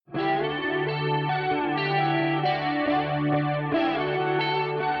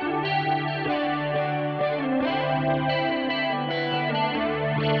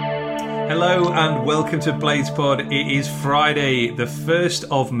Hello and welcome to Blades Pod. It is Friday, the 1st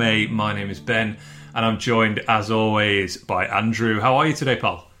of May. My name is Ben and I'm joined, as always, by Andrew. How are you today,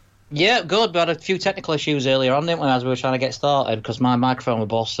 pal? Yeah, good. We had a few technical issues earlier on, didn't we, as we were trying to get started because my microphone was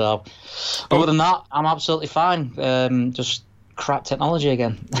bust. So, other than that, I'm absolutely fine. Just crap technology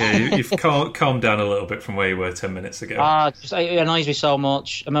again. Yeah, you've calmed down a little bit from where you were 10 minutes ago. It annoys me so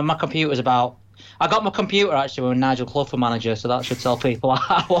much. I mean, my computer's about... I got my computer, actually, when Nigel Clough was manager, so that should tell people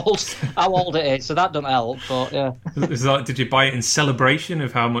how old it is. So that doesn't help, but yeah. Did you buy it in celebration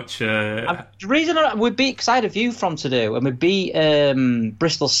of how much... The reason we beat, because I had a view from to do, and we beat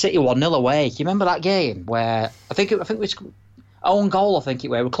Bristol City 1-0 away. You remember that game where I think it was own goal? I think it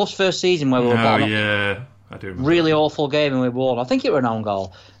was Clough's first season where we were bottom. Yeah, I do remember. Really awful game, and we won. I think it was an own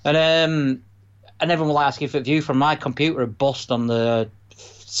goal, and everyone was asking for a view from my computer had bust on the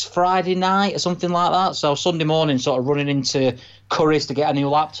Friday night or something like that. So Sunday morning, sort of running into Curry's to get a new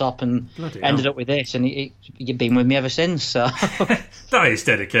laptop, and ended up with this. And you've been with me ever since. So that is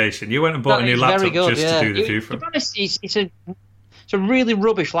dedication. You went and bought a new laptop to do the view from. To be honest, it's a really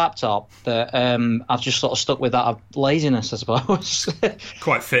rubbish laptop that I've just sort of stuck with that of laziness, I suppose.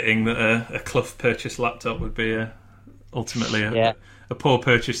 Quite fitting that a Clough purchased laptop would be ultimately a poor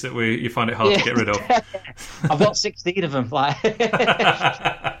purchase that you find it hard to get rid of. I've got 16 of them. So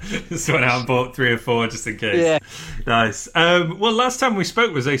went out and bought 3 or 4 just in case. Yeah. Nice. Well, last time we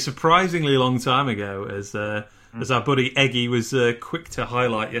spoke was a surprisingly long time ago, as our buddy Eggy was quick to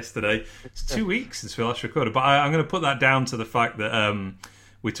highlight yesterday. It's 2 weeks since we last recorded, but I'm going to put that down to the fact that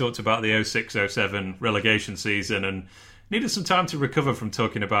we talked about the 06-07 relegation season and needed some time to recover from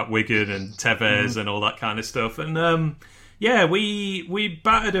talking about Wigan and Tevez and all that kind of stuff. And we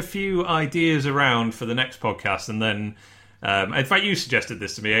battered a few ideas around for the next podcast, and then in fact you suggested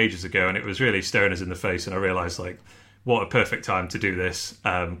this to me ages ago, and it was really staring us in the face, and I realised what a perfect time to do this,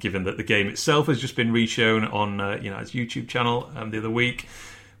 given that the game itself has just been reshown on its YouTube channel the other week.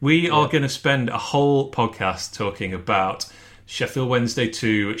 We are going to spend a whole podcast talking about Sheffield Wednesday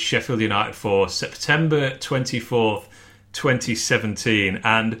 2, Sheffield United 4, September 24th, 2017,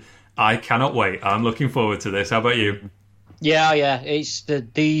 and I cannot wait. I'm looking forward to this. How about you? Yeah. It's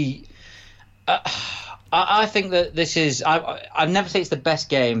I think that this is... I've never said it's the best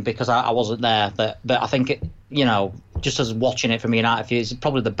game because I wasn't there, but I think it, just as watching it from a United view, it's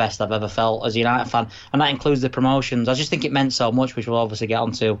probably the best I've ever felt as a United fan, and that includes the promotions. I just think it meant so much, which we'll obviously get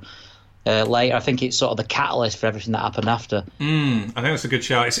onto later. I think it's sort of the catalyst for everything that happened after. I think that's a good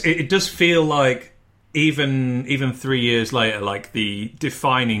shout. It does feel like even 3 years later, like the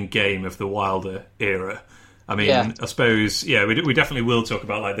defining game of the Wilder era. I mean, I suppose, we definitely will talk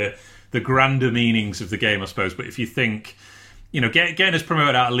about the grander meanings of the game, I suppose. But if you think, getting us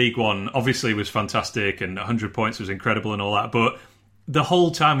promoted out of League One obviously was fantastic, and 100 points was incredible and all that. But the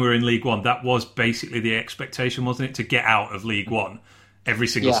whole time we were in League One, that was basically the expectation, wasn't it? To get out of League One every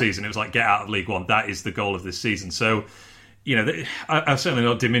single season. It was like, get out of League One. That is the goal of this season. So, I'm certainly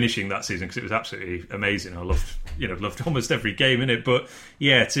not diminishing that season because it was absolutely amazing. I loved almost every game in it. But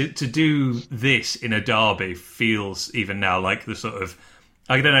to do this in a derby feels even now like the sort of,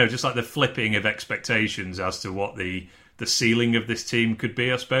 I don't know, just like the flipping of expectations as to what the ceiling of this team could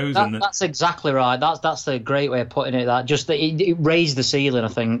be, I suppose. That's exactly right. That's a great way of putting it. That just it raised the ceiling, I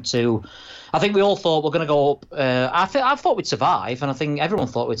think. I think we all thought we're going to go up. I thought we'd survive, and I think everyone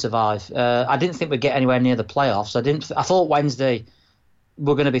thought we'd survive. I didn't think we'd get anywhere near the playoffs. I thought Wednesday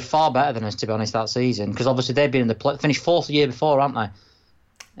were going to be far better than us, to be honest, that season, because obviously they'd been in the finished fourth the year before, aren't they?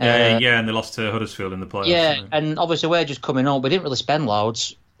 And they lost to Huddersfield in the playoffs. Yeah, and obviously we're just coming up. We didn't really spend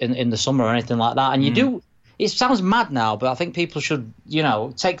loads in the summer or anything like that. And you do. It sounds mad now, but I think people should,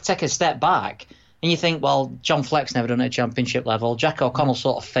 take a step back. And you think, well, John Fleck's never done it at championship level. Jack O'Connell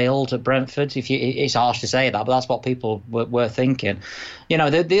sort of failed at Brentford. It's harsh to say that, but that's what people were thinking.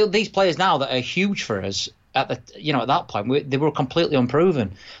 These players now that are huge for us at that point, they were completely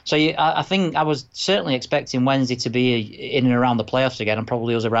unproven. So I think I was certainly expecting Wednesday to be in and around the playoffs again, and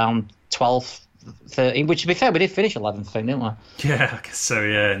probably was around 12th, 13th, which, to be fair, we did finish 11th, didn't we? Yeah, I guess so,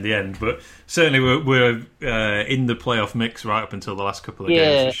 in the end. But certainly we're in the playoff mix right up until the last couple of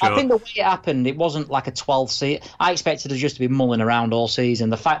games, for sure. I think the way it happened, it wasn't like a 12th seed. I expected us just to be mulling around all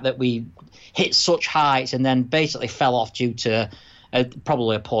season. The fact that we hit such heights and then basically fell off due to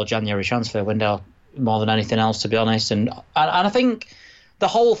probably a poor January transfer window more than anything else, to be honest. And I think the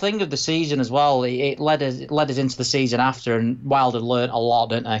whole thing of the season as well, it led us into the season after, and Wilder learnt a lot,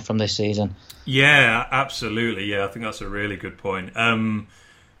 didn't they, from this season? Yeah, absolutely. Yeah, I think that's a really good point. On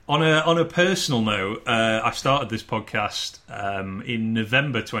On a personal note, I started this podcast in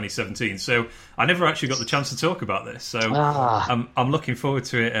November 2017, so I never actually got the chance to talk about this. So I'm looking forward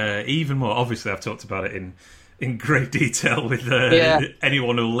to it even more. Obviously, I've talked about it in great detail with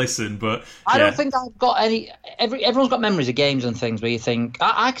anyone who'll listen, but I don't think I've got any. Everyone's got memories of games and things where you think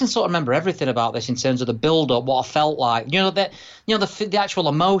I can sort of remember everything about this in terms of the build-up, what I felt like, the actual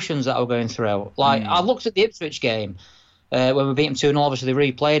emotions that I was going through. Like I looked at the Ipswich game. When we beat them 2-0, obviously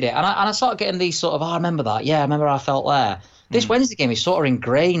they replayed it. And I started getting these sort of, I remember that. Yeah, I remember how I felt there. This Wednesday game is sort of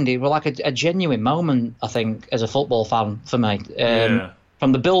ingrained. It was like a genuine moment, I think, as a football fan for me.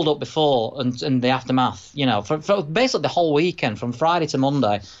 From the build-up before and the aftermath, for basically the whole weekend, from Friday to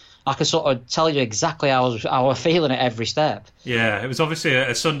Monday, I could sort of tell you exactly how I was feeling at every step. Yeah, it was obviously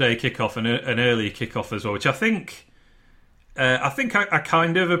a Sunday kickoff and an early kickoff as well, which I think I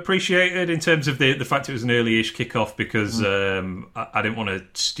kind of appreciated in terms of the fact it was an early-ish kickoff because I didn't want to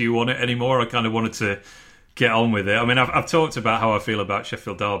stew on it anymore. I kind of wanted to get on with it. I mean, I've talked about how I feel about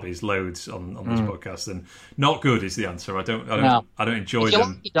Sheffield derbies loads on this podcast, and not good is the answer. I don't enjoy if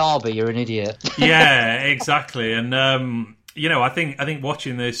them. If you like derby, you're an idiot. Yeah, exactly. And I think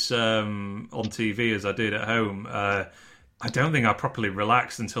watching this on TV as I did at home, I don't think I properly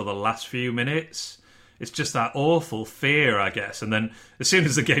relaxed until the last few minutes. It's just that awful fear, I guess. And then as soon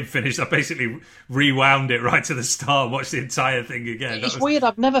as the game finished, I basically rewound it right to the start and watched the entire thing again. It's weird.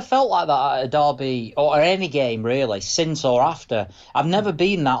 I've never felt like that at a derby or any game, really, since or after. I've never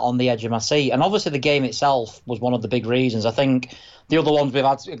been that on the edge of my seat. And obviously the game itself was one of the big reasons. I think the other ones we've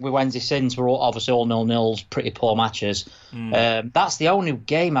had with Wednesday since were obviously all 0-0s, pretty poor matches. That's the only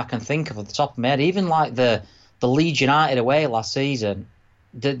game I can think of at the top of my head. Even like the Leeds United away last season.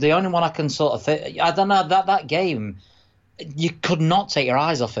 The only one I can sort of think, I don't know, that game, you could not take your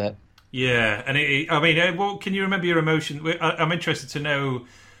eyes off it. Yeah, and can you remember your emotion? I'm interested to know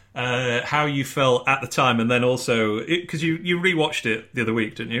how you felt at the time, and then also because you rewatched it the other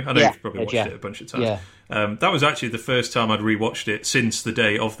week, didn't you? I know you've probably watched it a bunch of times. Yeah. That was actually the first time I'd rewatched it since the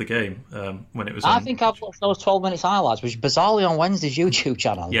day of the game when it was on. I think I've watched those 12 minutes highlights, which is bizarrely on Wednesday's YouTube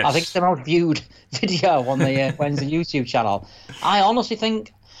channel. Yes. I think it's the most viewed video on the Wednesday YouTube channel. I honestly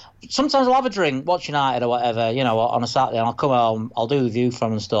think sometimes I'll have a drink, watch United or whatever, on a Saturday, and I'll come home, I'll do a review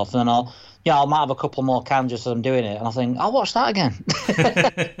from and stuff, and then I might have a couple more cans just as I'm doing it, and I think, I'll watch that again.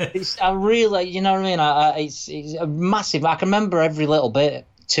 I really, you know what I mean? It's a massive, I can remember every little bit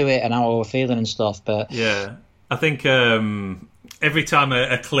to it and how I was feeling and stuff, but... Yeah, I think every time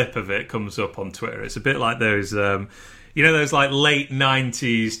a clip of it comes up on Twitter, it's a bit like those... those like late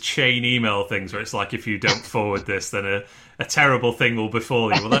 90s chain email things where it's like, if you don't forward this, then a terrible thing will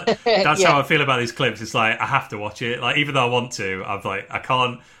befall you. Well, that's how I feel about these clips. It's like I have to watch it. Like even though I want to, I'm like I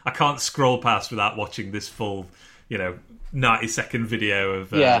can't scroll past without watching this full, 90-second video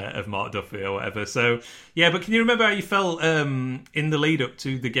of Mark Duffy or whatever. So yeah, but can you remember how you felt in the lead up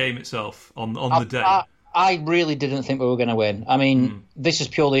to the game itself on the day? I really didn't think we were going to win. I mean, this is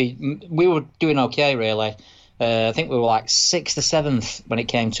purely we were doing okay really. I think we were like 6th or 7th when it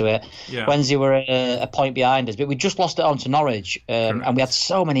came to it. Yeah. Wednesday were a point behind us, but we just lost it on to Norwich, and we had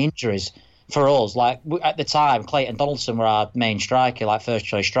so many injuries for us. Like at the time, Clayton Donaldson were our main striker, like first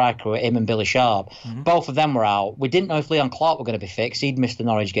choice striker, him and Billy Sharp. Both of them were out. We didn't know if Leon Clark were going to be fixed. He'd missed the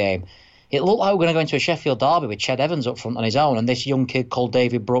Norwich game. It looked like we were going to go into a Sheffield derby with Ched Evans up front on his own, and this young kid called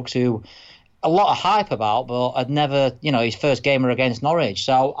David Brooks, who a lot of hype about, but had never, his first game were against Norwich.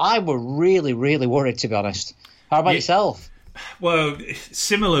 So I were really, really worried, to be honest. How about yourself? Well,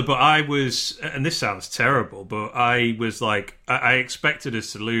 similar, but I was, and this sounds terrible, but I was like, I expected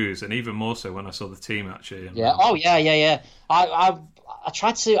us to lose, and even more so when I saw the team actually. Yeah. Oh, yeah. I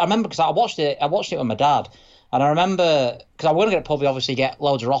tried to. I remember because I watched it with my dad, and I remember because I was going to get probably obviously get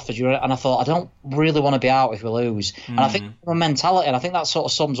loads of offers, and I thought I don't really want to be out if we lose. And I think my mentality, and I think that sort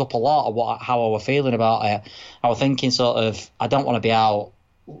of sums up a lot of how I was feeling about it. I was thinking sort of I don't want to be out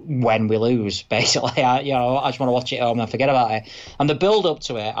when we lose, basically. I just want to watch it at home and forget about it. And the build up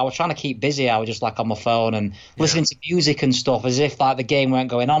to it, I was trying to keep busy. I was just like on my phone and listening to music and stuff as if like the game weren't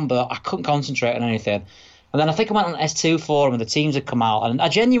going on, but I couldn't concentrate on anything. And then I think I went on S2 forum and the teams had come out, and I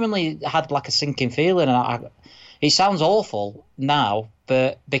genuinely had like a sinking feeling. And it sounds awful now,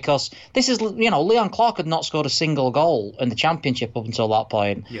 but because this is, Leon Clark had not scored a single goal in the Championship up until that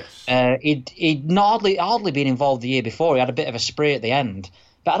point. Yes. He'd not hardly been involved the year before. He had a bit of a spree at the end.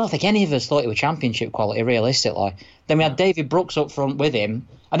 But I don't think any of us thought he was Championship quality, realistically. Then we had David Brooks up front with him,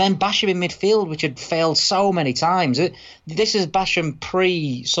 and then Basham in midfield, which had failed so many times. This is Basham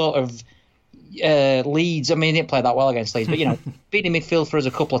pre sort of Leeds. I mean, he didn't play that well against Leeds, but been in midfield for us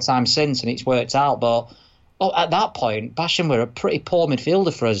a couple of times since, and it's worked out. But at that point, Basham were a pretty poor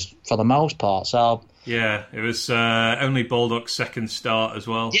midfielder for us for the most part. So yeah, it was only Baldock's second start as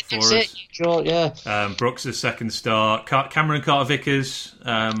well for us. Sure, yeah. Brooks' second start. Cameron Carter-Vickers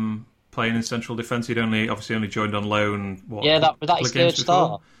playing in central defence. He'd obviously only joined on loan. That his third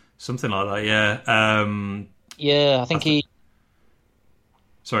start. Something like that. Yeah. I think he.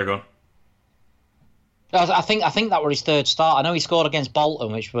 Sorry, go on. I think that was his third start. I know he scored against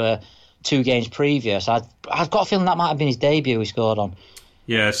Bolton, which were 2 games previous. I've got a feeling that might have been his debut he scored on.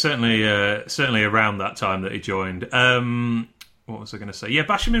 Yeah, certainly around that time that he joined. What was I going to say? Yeah,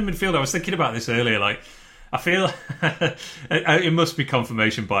 Basham in midfield. I was thinking about this earlier. Like, I feel it must be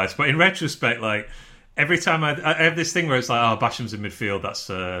confirmation bias, but in retrospect, like every time I have this thing where it's like, oh, Basham's in midfield. That's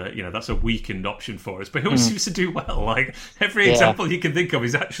a weakened option for us. But he always seems to do well. Like every example you can think of,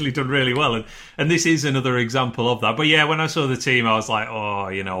 he's actually done really well, and this is another example of that. But yeah, when I saw the team, I was like,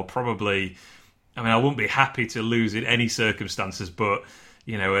 oh, probably. I mean, I wouldn't be happy to lose in any circumstances, but.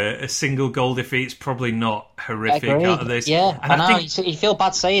 A single goal defeat's probably not horrific out of this. Yeah, and I know. You feel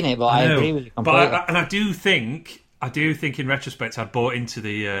bad saying it, but I agree with you completely. But I do think in retrospect I'd bought into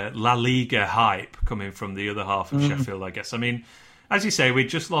the La Liga hype coming from the other half of Sheffield, I guess. I mean, as you say, we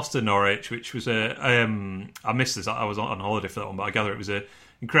just lost to Norwich, which was I missed this. I was on holiday for that one, but I gather it was a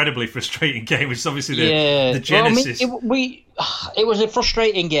incredibly frustrating game, which is obviously the genesis. Well, I mean, it was a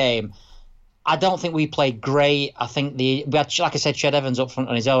frustrating game. I don't think we played great. I think we had, like I said, Ched Evans up front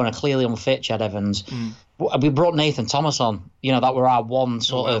on his own, a clearly unfit Ched Evans. We brought Nathan Thomas on. That were our one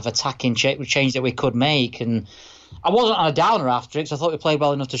sort of attacking change that we could make. And I wasn't on a downer after it because I thought we played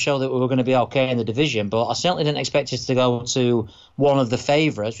well enough to show that we were going to be okay in the division. But I certainly didn't expect us to go to one of the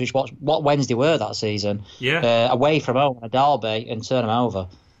favourites, which what Wednesday were that season, away from home at Derby and turn them over.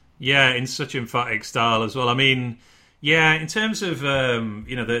 Yeah, in such emphatic style as well. I mean... Yeah, in terms of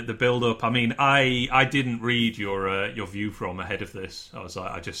the build up, I mean, I didn't read your view from ahead of this. I was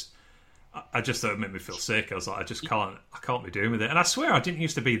like, I just thought it made me feel sick. I was like, I can't be doing with it. And I swear, I didn't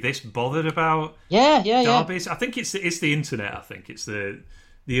used to be this bothered about derbies. I think it's the internet. I think it's the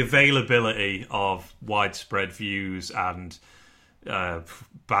availability of widespread views and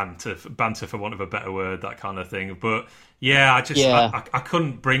banter for want of a better word, that kind of thing. But yeah, I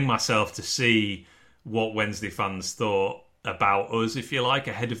couldn't bring myself to see what Wednesday fans thought about us, if you like,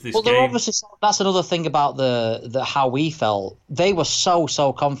 ahead of this game. Well, obviously, that's another thing about the how we felt. They were so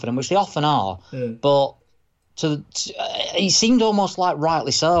confident, which they often are, but it seemed almost like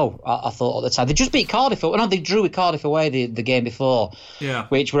rightly so, I thought at the time. They just beat Cardiff. No, they drew with Cardiff away the game before,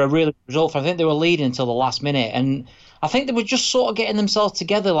 which were a really good result. I think they were leading until the last minute, and I think they were just sort of getting themselves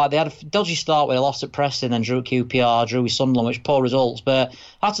together. Like they had a dodgy start where they lost at Preston, then drew at QPR, drew with Sunderland, which poor results. But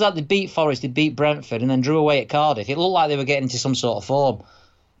after that, they beat Forest, they beat Brentford, and then drew away at Cardiff. It looked like they were getting into some sort of form.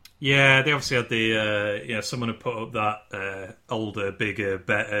 Yeah, they obviously had the someone had put up that older, bigger,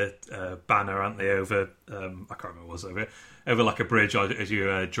 better banner, aren't they? Over I can't remember what it was over like a bridge as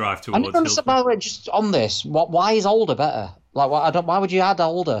you drive towards. And by the way, just on this, why is older better? Like, why would you add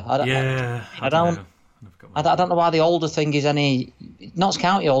older? I don't know. I don't know why the older thing is any. Notts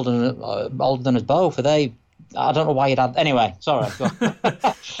County older than us both. Are they? I don't know why you'd add. Anyway, sorry. But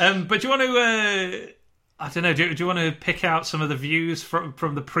do you want to? I don't know. Do you want to pick out some of the views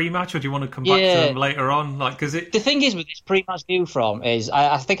from the pre-match, or do you want to come back to them later on? Like, because the thing is with this pre-match view from is,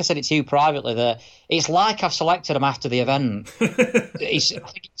 I think I said it to you privately that it's like I've selected them after the event.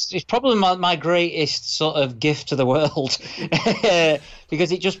 It's probably my greatest sort of gift to the world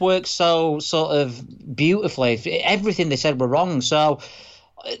because it just works so sort of beautifully. Everything they said were wrong, so.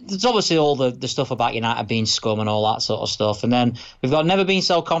 There's obviously all the stuff about United being scum and all that sort of stuff. And then we've got never been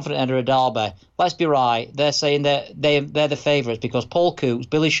so confident under a derby. Let's be right. They're saying that they're the favourites because Paul Cooks,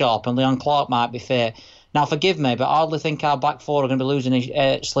 Billy Sharp and Leon Clark might be fit. Now, forgive me, but I hardly think our back four are going to be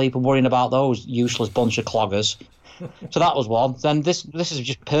losing sleep and worrying about those useless bunch of cloggers. So that was one. Then this is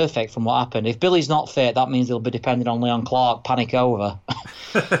just perfect from what happened. If Billy's not fit, that means they'll be depending on Leon Clark. Panic over.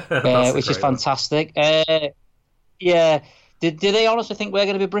 Which is fantastic. Yeah. Do they honestly think we're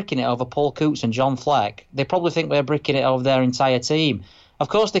going to be bricking it over Paul Coots and John Fleck? They probably think we're bricking it over their entire team. Of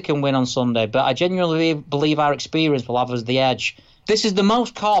course they can win on Sunday, but I genuinely believe our experience will have us the edge. This is the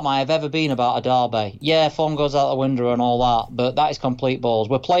most calm I have ever been about a derby. Yeah, form goes out the window and all that, but that is complete balls.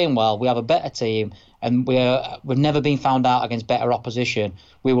 We're playing well, we have a better team, and we've never been found out against better opposition.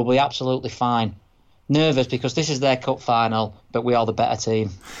 We will be absolutely fine. Nervous because this is their cup final, but we are the better team.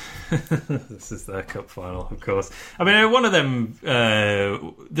 This is their cup final, of course. I mean, one of them,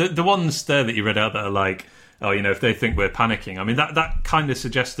 the ones there that you read out that are like oh, if they think we're panicking. I mean, that kind of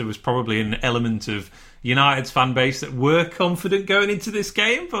suggests there was probably an element of United's fan base that were confident going into this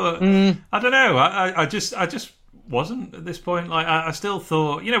game, but I don't know. I just wasn't at this point. Like I still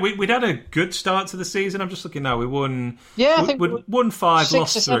thought, we'd had a good start to the season. I'm just looking now. We won. Yeah, I think we won 5,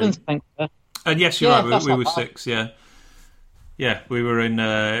 lost 3. 6 or 7, I think. And yes, you're right. We were 6. Yeah. Yeah, we were in.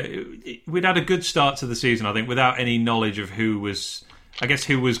 We'd had a good start to the season, I think, without any knowledge of who was going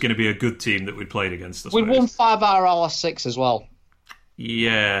to be a good team that we'd played against. We won 5 out of our last 6 as well.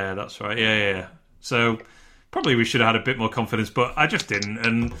 Yeah, that's right. Yeah. So probably we should have had a bit more confidence, but I just didn't.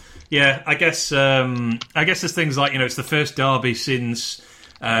 And yeah, I guess there's things like it's the first derby since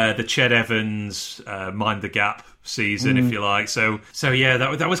the Ched Evans Mind the Gap season, if you like. So yeah,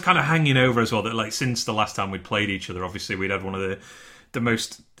 that was kind of hanging over as well. That like since the last time we'd played each other, obviously we'd had one of the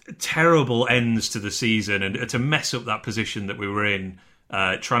most terrible ends to the season, and to mess up that position that we were in,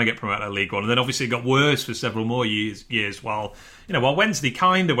 trying to get promoted out of League One, and then obviously it got worse for several more years. While Wednesday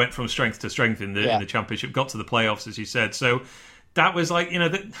kind of went from strength to strength in the Championship, got to the playoffs as you said. So that was like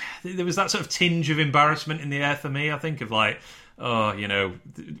there was that sort of tinge of embarrassment in the air for me. I think of like,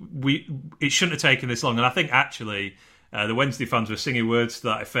 it shouldn't have taken this long. And I think actually the Wednesday fans were singing words to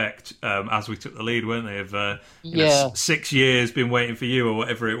that effect as we took the lead, weren't they? Of 6 years been waiting for you or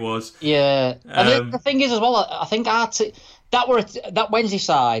whatever it was. Yeah. And the thing is as well, I think that Wednesday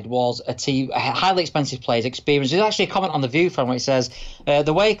side was a team, highly expensive players, experience. There's actually a comment on the View from where it says,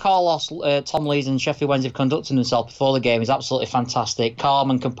 the way Carlos, Tom Lees and Sheffield Wednesday have conducted themselves before the game is absolutely fantastic,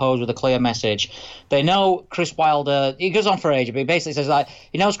 calm and composed with a clear message. They know Chris Wilder, he goes on for ages, but he basically says that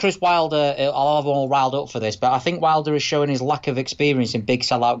he knows Chris Wilder, I'll have them all riled up for this, but I think Wilder is showing his lack of experience in big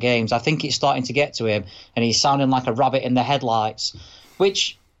sellout games. I think it's starting to get to him, and he's sounding like a rabbit in the headlights,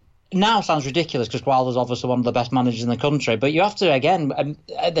 which now sounds ridiculous because Wilder's obviously one of the best managers in the country. But you have to, again,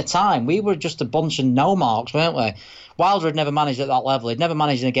 at the time, we were just a bunch of no-marks, weren't we? Wilder had never managed at that level. He'd never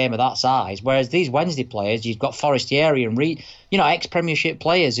managed in a game of that size. Whereas these Wednesday players, you've got Forestieri and ex-Premiership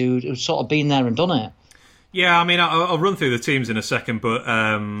players who've sort of been there and done it. Yeah, I mean, I'll run through the teams in a second, but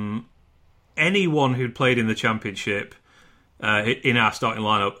anyone who'd played in the Championship in our starting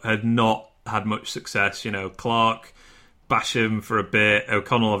lineup had not had much success. Clark, Basham for a bit.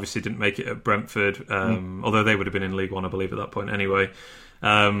 O'Connell obviously didn't make it at Brentford, although they would have been in League One, I believe, at that point anyway.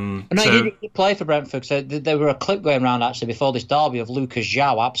 He did play for Brentford. So there were a clip going around actually before this derby of Lucas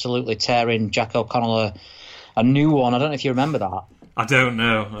João absolutely tearing Jack O'Connell a new one. I don't know if you remember that. I don't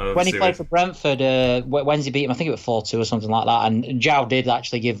know. When he played for Brentford, Wednesday beat him, I think it was 4-2 or something like that, and João did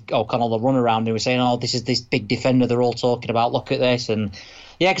actually give O'Connell a run around. He was saying, this is this big defender they're all talking about, look at this. And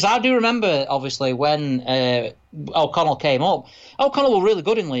yeah, because I do remember, obviously, when O'Connell came up, O'Connell were really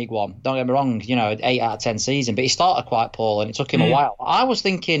good in League One, don't get me wrong, 8 out of 10 season, but he started quite poor and it took him a while. I was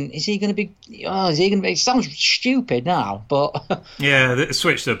thinking, is he going to be, it sounds stupid now, but... Yeah, the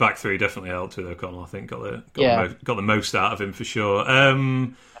switch to back three definitely helped with O'Connell, I think, got the most out of him for sure.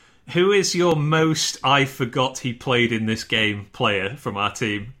 Who is your most I forgot he played in this game player from our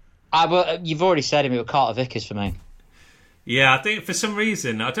team? You've already said him, it was Carter Vickers for me. Yeah, I think for some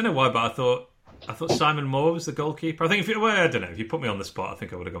reason, I don't know why, but I thought Simon Moore was the goalkeeper. I think I don't know, if you put me on the spot, I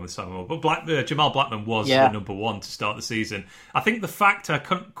think I would have gone with Simon Moore. But Jamal Blackman was the number one to start the season. I think the fact I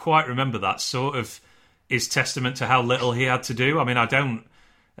couldn't quite remember that sort of is testament to how little he had to do. I mean, I don't.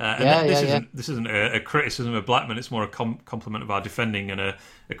 This isn't a criticism of Blackman. It's more a compliment of our defending and a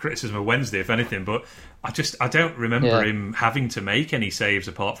criticism of Wednesday, if anything. But I don't remember him having to make any saves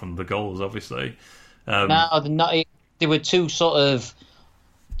apart from the goals, obviously. There were two sort of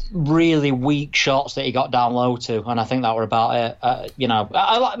really weak shots that he got down low to, and I think that were about it. I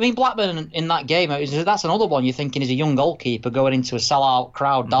mean, Blackburn in that game, that's another one you're thinking is a young goalkeeper going into a sellout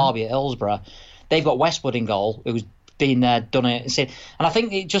crowd derby at Hillsborough. They've got Westwood in goal, who's been there, done it, and I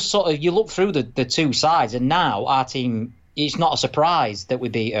think it just sort of, you look through the two sides, and now our team, it's not a surprise that we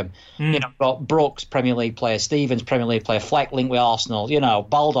beat them. We've got Brooks, Premier League player, Stevens, Premier League player, Fleck linked with Arsenal,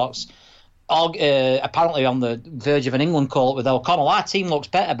 Baldock's apparently on the verge of an England call with O'Connell. Our team looks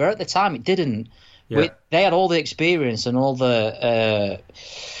better, but at the time it didn't. Yeah. They had all the experience and all the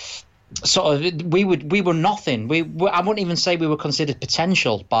we were nothing. I wouldn't even say we were considered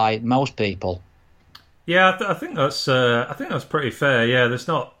potential by most people. Yeah, I think that's pretty fair. Yeah, there's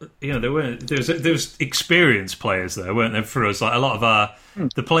not, there was experienced players there, weren't there, for us? Like a lot of our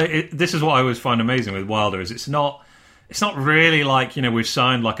this is what I always find amazing with Wilder is it's not really like, we've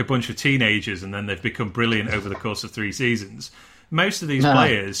signed like a bunch of teenagers and then they've become brilliant over the course of 3 seasons. Most of these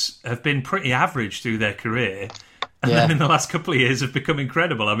players have been pretty average through their career, and then in the last couple of years have become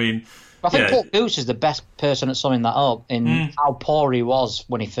incredible. I mean, I think Paul Goose is the best person at summing that up in how poor he was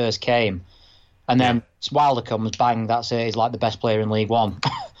when he first came. And then Wilder comes, bang, that's it. He's like the best player in League One.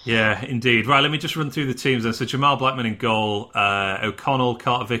 Yeah, indeed. Right, let me just run through the teams then. So Jamal Blackman in goal, O'Connell,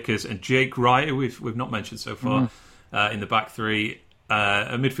 Carter Vickers, and Jake Wright, who we've not mentioned so far, in the back three.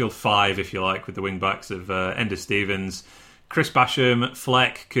 A midfield five, if you like, with the wing backs of Ender Stevens, Chris Basham,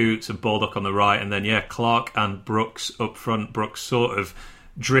 Fleck, Coots, and Baldock on the right, and then Clark and Brooks up front. Brooks sort of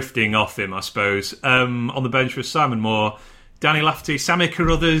drifting off him, I suppose. On the bench was Simon Moore, Danny Lafferty, Sammy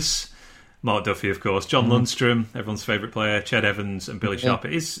Carruthers, Mark Duffy, of course, John Lundstrom, everyone's favourite player, Ched Evans, and Billy Sharp.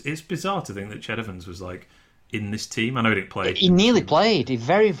 It's bizarre to think that Ched Evans was like in this team. I know he didn't play. He nearly played. He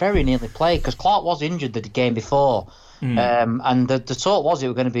very, very nearly played because Clark was injured the game before, and the talk was it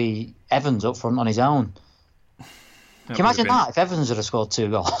was going to be Evans up front on his own. Can you imagine that if Evans had scored 2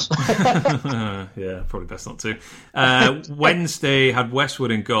 goals? Yeah, probably best not to. Wednesday had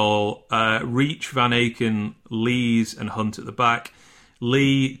Westwood in goal, Reach, Van Aken, Lees, and Hunt at the back.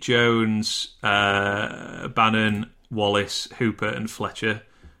 Lee, Jones, Bannon, Wallace, Hooper, and Fletcher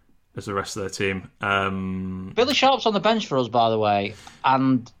as the rest of their team. Billy Sharp's on the bench for us, by the way,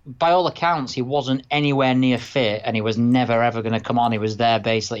 and by all accounts, he wasn't anywhere near fit, and he was never ever going to come on. He was there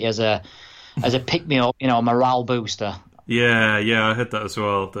basically as a pick-me-up, a morale booster. Yeah, I heard that as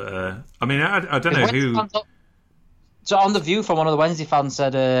well. That, I don't know who. So on The View, from one of the Wednesday fans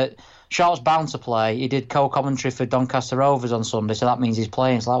said, Sharp's bound to play. He did co-commentary for Doncaster Rovers on Sunday, so that means he's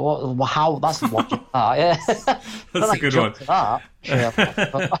playing. It's like, what? How? That's watching that. Yeah, that's a good one.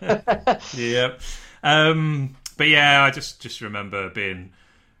 Yeah. But yeah, I just remember being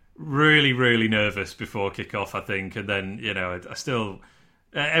really, really nervous before kick-off, I think, and then I still.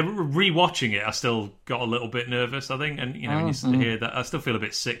 Rewatching it, I still got a little bit nervous, I think, and when you hear that, I still feel a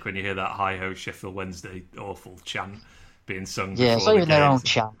bit sick when you hear that hi-ho Sheffield Wednesday awful chant being sung. Yeah, it's not even their own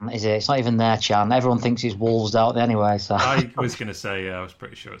chant, is it? It's not even their chant. Everyone thinks it's Wolves out there anyway. So I was going to say, I was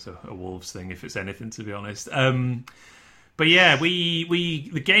pretty sure it's a Wolves thing, if it's anything, to be honest. But yeah,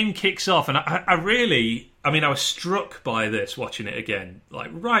 the game kicks off, and I was struck by this watching it again. Like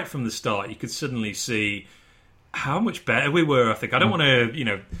right from the start, you could suddenly see how much better we were. I think I don't want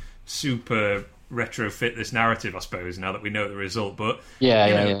to, super retrofit this narrative, I suppose, now that we know the result. But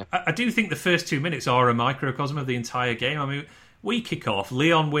I do think the first 2 minutes are a microcosm of the entire game. I mean, we kick off.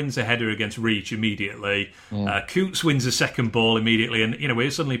 Leon wins a header against Reach immediately. Coots wins a second ball immediately, and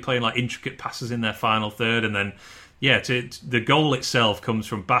we're suddenly playing like intricate passes in their final third. And then, the goal itself comes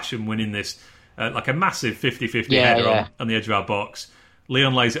from Basham winning this like a massive 50-50 header on the edge of our box.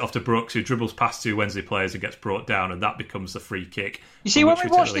 Leon lays it off to Brooks, who dribbles past 2 Wednesday players and gets brought down, and that becomes the free kick. You see, when we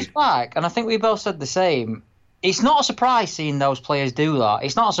watched this back, and I think we both said the same, it's not a surprise seeing those players do that.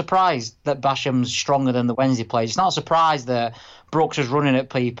 It's not a surprise that Basham's stronger than the Wednesday players. It's not a surprise that Brooks is running at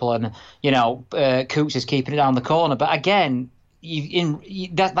people and, Coots is keeping it down the corner. But again,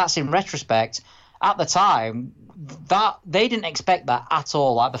 that's in retrospect. At the time, that they didn't expect that at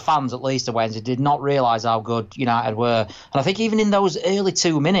all. Like the fans, at least, of Wednesday did not realise how good United were. And I think even in those early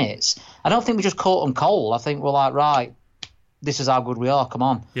 2 minutes, I don't think we just caught them cold. I think we're like, right, this is how good we are. Come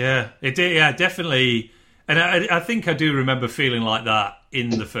on. Yeah, it did. Yeah, definitely. And I think I do remember feeling like that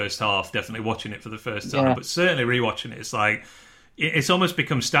in the first half. Definitely watching it for the first time, but certainly rewatching it, it's like it's almost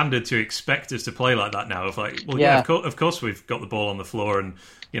become standard to expect us to play like that now. Of like, of course we've got the ball on the floor, and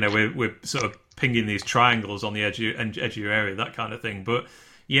we're sort of pinging these triangles on the edge of your area, that kind of thing. But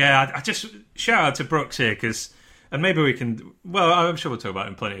I just shout out to Brooks here and maybe we can. Well, I'm sure we'll talk about it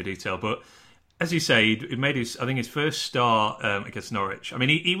in plenty of detail. But as you say, he made his first start against Norwich. I mean,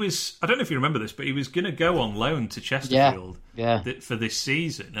 he was. I don't know if you remember this, but he was going to go on loan to Chesterfield for this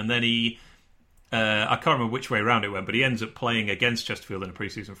season, and then he. I can't remember which way around it went, but he ends up playing against Chesterfield in a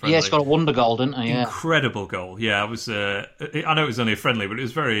pre-season friendly. Yeah, he's got a wonder goal, didn't he? Yeah. Incredible goal. Yeah, I know it was only a friendly, but it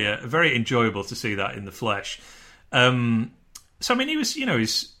was very, very enjoyable to see that in the flesh. So I mean, he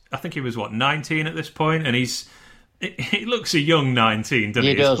was, I think he was 19 at this point, and he looks a young 19, doesn't he?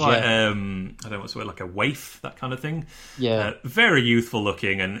 He does, quite, I don't know what's the word, like a waif, that kind of thing. Yeah, very youthful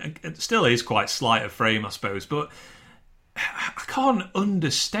looking, and still is quite slight of frame, I suppose, but. I can't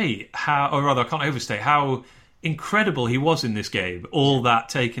understate I can't overstate how incredible he was in this game. All that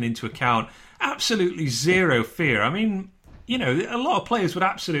taken into account, absolutely zero fear. I mean, a lot of players would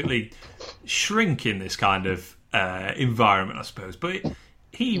absolutely shrink in this kind of environment, I suppose. But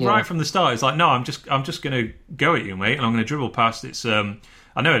he, right from the start, is like, no, I'm just going to go at you, mate, and I'm going to dribble past. It's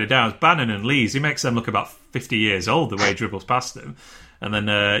I know it down. It's Bannon and Lees. He makes them look about 50 years old the way he dribbles past them, and then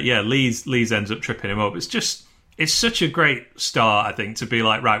Lees ends up tripping him up. It's such a great start, I think, to be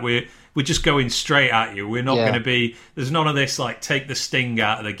like, right, we're just going straight at you. We're not going to be. There's none of this like take the sting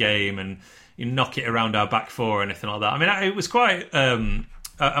out of the game and you knock it around our back four or anything like that. I mean, it was quite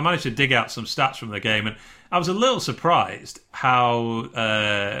I managed to dig out some stats from the game, and I was a little surprised how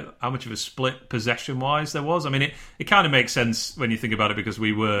much of a split possession-wise there was. I mean, it kind of makes sense when you think about it because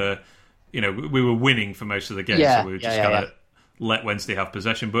we were winning for most of the game, so we were just kind of let Wednesday have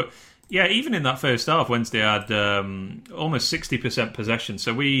possession. But yeah, even in that first half, Wednesday had almost 60% possession.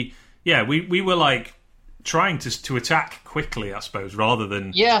 So we were like trying to attack quickly, I suppose, rather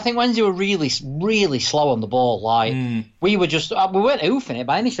than... Yeah, I think Wednesday were really, really slow on the ball. Like, we were just... we weren't oofing it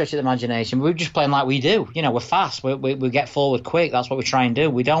by any stretch of the imagination. We were just playing like we do. You know, we're fast. We get forward quick. That's what we try and do.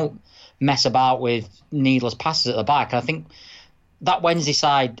 We don't mess about with needless passes at the back. I think that Wednesday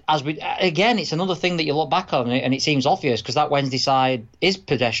side, again, it's another thing that you look back on and it seems obvious because that Wednesday side is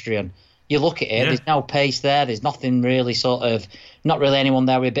pedestrian. You look at it, there's no pace there. There's nothing really not really anyone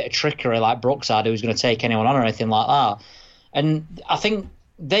there with a bit of trickery like Brookside who's going to take anyone on or anything like that. And I think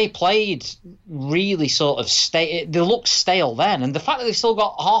they played really they looked stale then. And the fact that they've still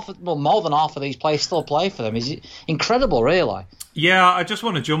got more than half of these players still play for them is incredible, really. Yeah, I just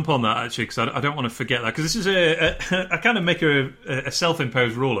want to jump on that actually because I don't want to forget that because this is I kind of make a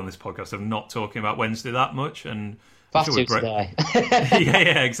self-imposed rule on this podcast of not talking about Wednesday that much and. Today.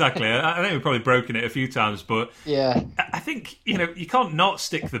 yeah, exactly. I think we've probably broken it a few times, but yeah, I think you can't not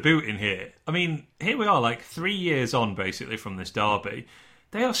stick the boot in here. I mean, here we are, like 3 years on, basically from this derby.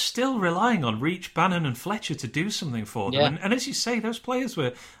 They are still relying on Reach, Bannon, and Fletcher to do something for them. Yeah. And as you say, those players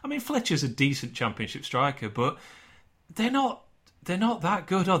were. I mean, Fletcher's a decent Championship striker, but they're not. They're not that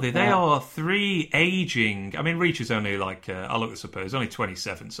good, are they? They are three aging. I mean, Reach is only like, I look this up, he's only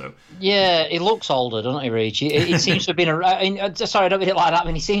 27, so... Yeah, he looks older, doesn't he, Reach? He seems to have been around... sorry, I don't mean it like that. I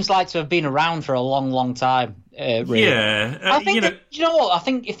mean, he seems like to have been around for a long, long time, really. Yeah. I think you know what? I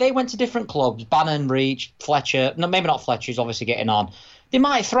think if they went to different clubs, Bannon, Reach, Fletcher... No, maybe not Fletcher, he's obviously getting on. They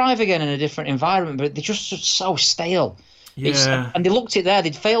might thrive again in a different environment, but they're just so stale. Yeah. And they looked it there.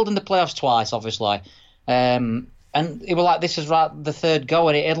 They'd failed in the playoffs twice, obviously. And it was like, this is the third go,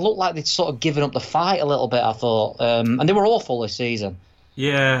 and it looked like they'd sort of given up the fight a little bit, I thought. And they were awful this season.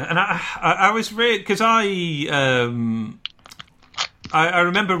 Yeah, and I was really... Because I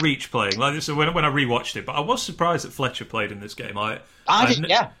remember Reach playing, like this when I rewatched it, but I was surprised that Fletcher played in this game. I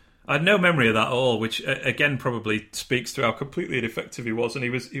had no memory of that at all, which, again, probably speaks to how completely ineffective he was, and he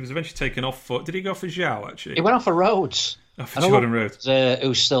was eventually taken off for... Did he go for Zhao, actually? He went off for Rhodes. Oh, for Jordan Rhodes.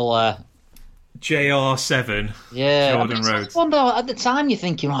 Who's still... JR7, yeah, Jordan Rhodes. I wonder, at the time you're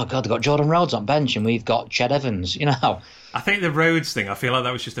thinking, oh God, they've got Jordan Rhodes on bench and we've got Ched Evans, you know. I think the Rhodes thing, I feel like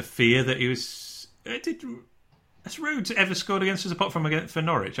that was just a fear that he was... Has Rhodes ever scored against us apart from for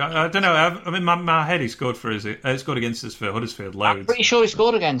Norwich? I don't know. I mean, my head he scored against us for Huddersfield loads. I'm pretty sure he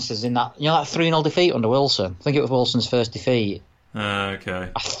scored against us in that 3-0 defeat under Wilson. I think it was Wilson's first defeat.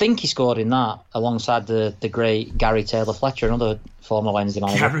 Okay. I think he scored in that alongside the great Gary Taylor Fletcher, another former Wednesday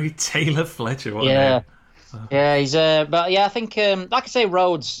manager. Gary Taylor Fletcher, what yeah. a name. Yeah, he's but yeah, I think like I say,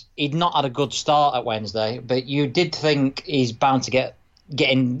 Rhodes, he'd not had a good start at Wednesday, but you did think he's bound to get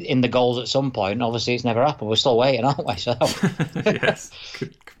in the goals at some point. Obviously, it's never happened. We're still waiting, aren't we? So yes,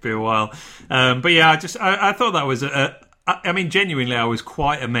 could be a while. But yeah, I thought that was I mean, genuinely, I was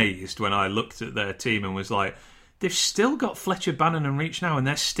quite amazed when I looked at their team and was like, they've still got Fletcher, Bannon, and Reach now, and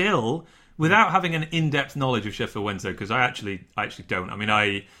they're still, without having an in-depth knowledge of Sheffield Wednesday, because I actually don't. I mean,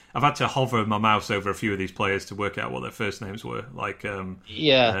 I've had to hover my mouse over a few of these players to work out what their first names were. Like,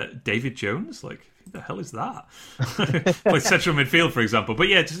 David Jones, like, who the hell is that? Like central midfield, for example. But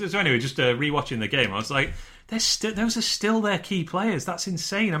yeah, so anyway, just rewatching the game, I was like, those are still their key players. That's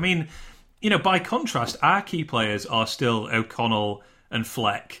insane. I mean, by contrast, our key players are still O'Connell and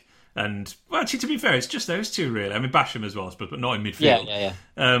Fleck. And, well, actually, to be fair, it's just those two, really. I mean, Basham as well, but not in midfield. Yeah.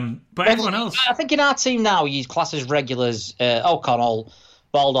 But everyone else... I think in our team now, you class as regulars O'Connell,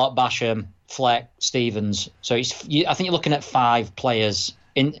 Baldock, Basham, Fleck, Stevens. So I think you're looking at 5 players.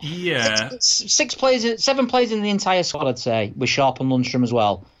 Seven players in the entire squad, I'd say, with Sharp and Lundstrom as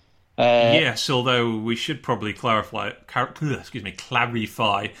well. Yes, although we should probably clarify...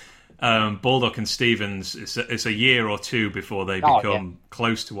 Baldock and Stevens, it's a year or two before they become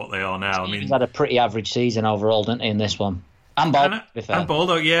close to what they are now. I mean, he's had a pretty average season overall, didn't he, in this one? And Baldock, to be fair. And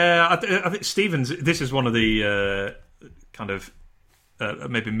Baldock, yeah. I think Stevens, this is one of the kind of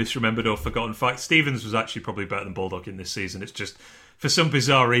maybe misremembered or forgotten facts. Stevens was actually probably better than Baldock in this season. It's just, for some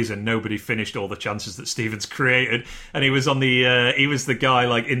bizarre reason, nobody finished all the chances that Stevens created, and he was on the he was the guy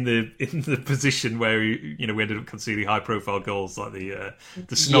like in the position where we ended up conceding high profile goals, like the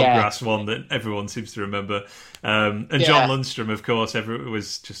Snodgrass one that everyone seems to remember, and John Lundstrom, of course,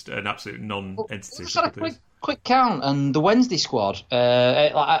 was just an absolute non-entity. Quick count, and the Wednesday squad for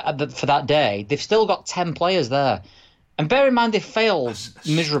that day, they've still got 10 players there. And bear in mind, they failed That's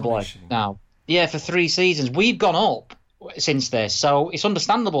miserably now. Yeah, for 3 seasons. We've gone up since this, so it's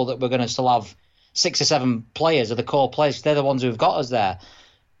understandable that we're going to still have 6 or 7 players of the core players. They're the ones who've got us there.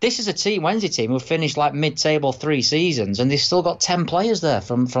 This is a team, Wednesday team, who've finished like mid-table 3 seasons, and they've still got 10 players there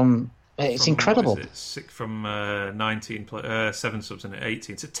from it's incredible. What is it? From 19, 7 subs and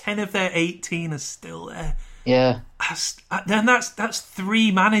 18. So 10 of their 18 are still there. Yeah. Then that's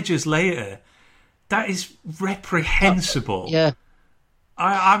 3 managers later. That is reprehensible. Yeah.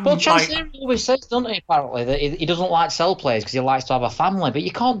 Well, Chancellor always says, doesn't he, apparently, that he doesn't like sell players because he likes to have a family, but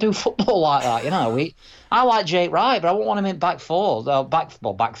you can't do football like that, you know. I like Jake Wright, but I won't want him in back 4,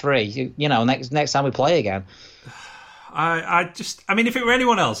 back 3, you know, next time we play again. I mean, if it were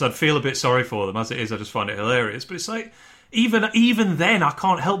anyone else, I'd feel a bit sorry for them. As it is, I just find it hilarious. But it's like, even then, I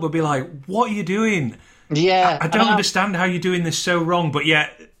can't help but be like, what are you doing? Yeah. I don't understand how you're doing this so wrong, but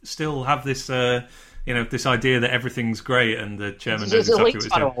yet still have this... this idea that everything's great and the chairman knows exactly what he's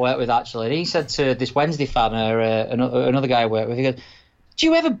doing. I work with, actually, and he said to this Wednesday fan or another guy I work with, he goes, do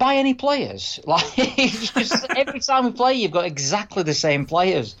you ever buy any players? Like, just, every time we play, you've got exactly the same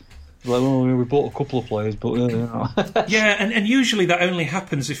players. Like, oh, we bought a couple of players, but you know. Yeah, and usually that only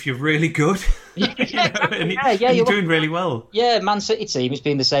happens if you're really good. You're doing really well. Yeah, Man City team, it's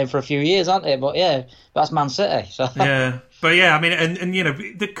been the same for a few years, hasn't it? But yeah, that's Man City. So. Yeah. But yeah, I mean, and you know,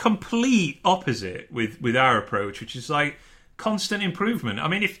 the complete opposite with our approach, which is like constant improvement. I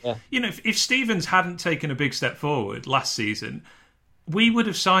mean, if Stevens hadn't taken a big step forward last season, we would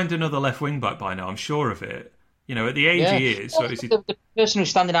have signed another left wing back by now. I'm sure of it. You know, at the age he is. Well, so the person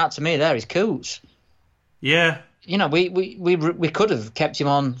who's standing out to me there is Coots. Yeah. You know, we could have kept him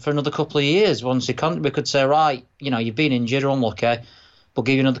on for another couple of years. Once we could say, right, you know, you've been injured, unlucky. We'll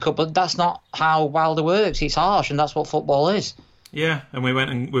give you another couple. But that's not how Wilder works. It's harsh, and that's what football is. Yeah, and we went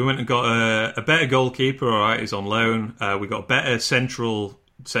and got a better goalkeeper. All right, he's on loan. We got a better central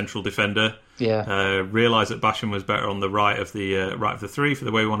defender. Yeah. Realised that Basham was better on the right of the 3 for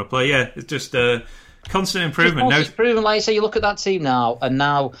the way we want to play. Yeah, it's just constant improvement. Improvement, like you say, you look at that team now, and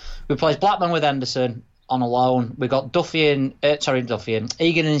now we play Blackman with Henderson on a loan. We got Egan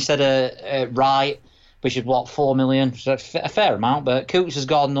instead of Wright. Which is, 4 million? So a fair amount, but Coots has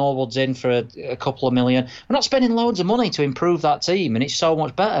got Norwood's in for a couple of million. We're not spending loads of money to improve that team, and it's so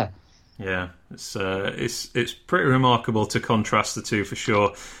much better. Yeah, it's pretty remarkable to contrast the two for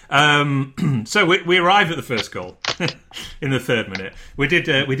sure. So we arrive at the first goal in the 3rd minute. We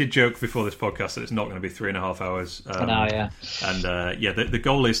did joke before this podcast that it's not going to be 3.5 hours. I know, yeah. And the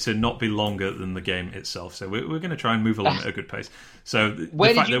goal is to not be longer than the game itself. So we're going to try and move along at a good pace. So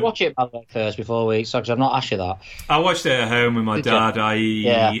where did you watch it, by the way, first before because I've not asked you that. I watched it at home with my dad.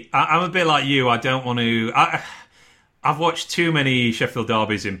 I'm a bit like you. I don't want to. I've watched too many Sheffield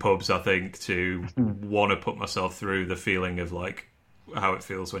derbies in pubs, I think, to want to put myself through the feeling of like how it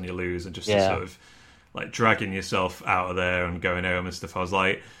feels when you lose and just to sort of like dragging yourself out of there and going home and stuff. I was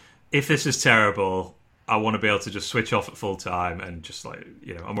like, if this is terrible, I want to be able to just switch off at full time and just like,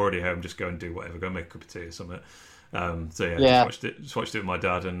 you know, I'm already home, just go and do whatever, go make a cup of tea or something. Just watched it with my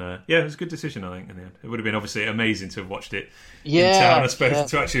dad, and it was a good decision, I think. In the end, it would have been obviously amazing to have watched it in town, I suppose,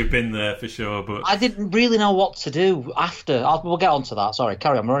 to actually have been there for sure. But I didn't really know what to do after. We'll get on to that. Sorry,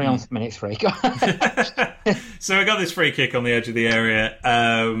 carry on. We're only on minute 3. So we got this free kick on the edge of the area.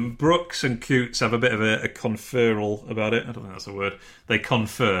 Brooks and Coots have a bit of a conferral about it. I don't think that's a word. They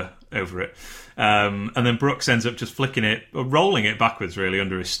confer over it, and then Brooks ends up just rolling it backwards, really,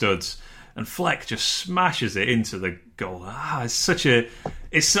 under his studs. And Fleck just smashes it into the goal. I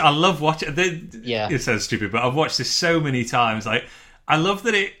love watching. It sounds stupid, but I've watched this so many times. Like, I love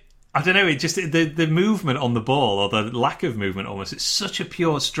that it. I don't know. It just the movement on the ball, or the lack of movement, almost. It's such a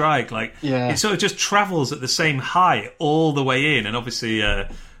pure strike. Like, it sort of just travels at the same height all the way in. And obviously,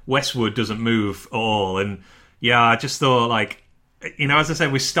 Westwood doesn't move at all. And I just thought, like, you know, as I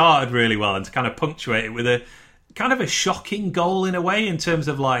said, we started really well, and to kind of punctuate it with a kind of a shocking goal in a way, in terms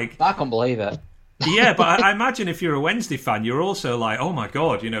of like, I can't believe it. Yeah, but I imagine if you're a Wednesday fan, you're also like, oh my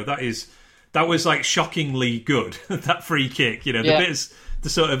god, you know, that was like shockingly good. That free kick, you know, the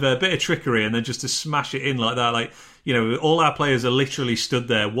sort of a bit of trickery, and then just to smash it in like that, like, you know, all our players are literally stood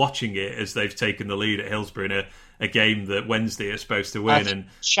there watching it as they've taken the lead at Hillsborough in a game that Wednesday is supposed to win. And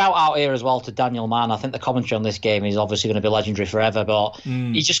shout out here as well to Daniel Mann. I think the commentary on this game is obviously going to be legendary forever, but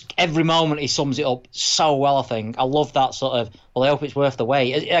he just, every moment he sums it up so well, I think. I love that sort of, well, I hope it's worth the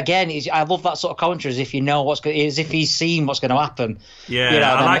wait. Again, I love that sort of commentary, as if you know as if he's seen what's going to happen. Yeah, you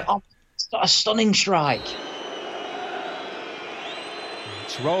know, it's a stunning strike.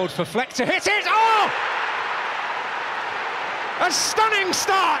 It's rolled for Fleck to hit it. Oh! A stunning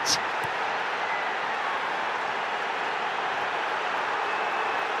start!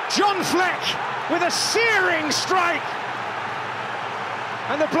 John Fleck with a searing strike.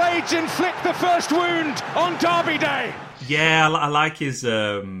 And the blades inflict the first wound on Derby Day. Yeah, I like his... I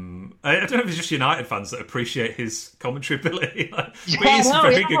don't know if it's just United fans that appreciate his commentary ability. But he's a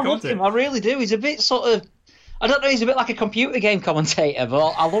very good commentator. I really do. He's a bit sort of... I don't know, he's a bit like a computer game commentator,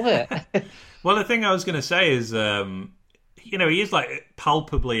 but I love it. Well, the thing I was going to say is... he is like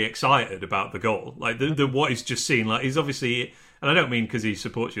palpably excited about the goal, like the what he's just seen. Like he's obviously, and I don't mean because he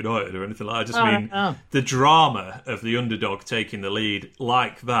supports United or anything like that. I just mean the drama of the underdog taking the lead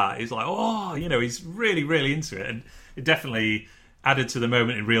like that. He's like, he's really, really into it, and it definitely added to the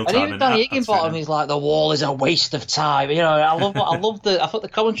moment in real time. And even Danny Higginbottom, he's like, the wall is a waste of time. I thought the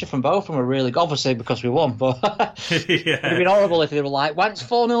commentary from both of them were really good, obviously because we won, but it'd have been horrible if they were like, it's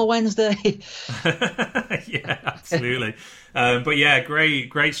 4-0 Wednesday. Yeah, absolutely. But yeah,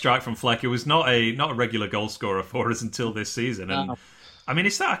 great strike from Fleck. It was not a regular goal scorer for us until this season, and I mean,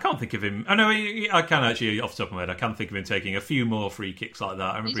 I can't think of him. I know I can actually, off the top of my head, I can think of him taking a few more free kicks like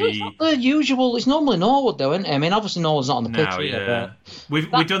that. I remember it's not the usual. It's normally Norwood, though, isn't it? I mean, obviously Norwood's not on the pitch yet.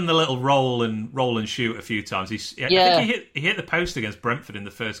 We've done the little roll and shoot a few times. I think he hit the post against Brentford in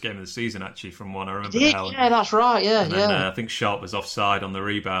the first game of the season, actually, from one I remember. Yeah, that's right. Yeah, and then, I think Sharp was offside on the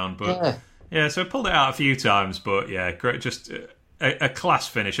rebound, but so I pulled it out a few times. But yeah, great, just a class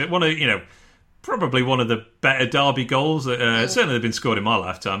finish. Probably one of the better Derby goals that certainly have been scored in my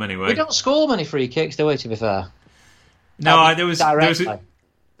lifetime. Anyway, we don't score many free kicks, do we? To be fair, no. There was I don't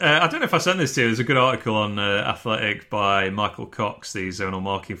know if I sent this to you. There's a good article on Athletic by Michael Cox, the zonal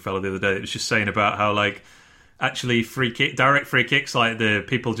marking fellow, the other day. That was just saying about how actually direct free kicks, like the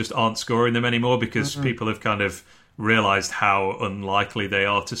people just aren't scoring them anymore because people have kind of realised how unlikely they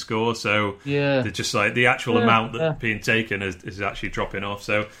are to score. So they're just like the actual amount that's being taken is actually dropping off.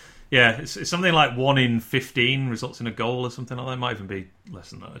 So. Yeah, it's something like 1 in 15 results in a goal or something like that. It might even be less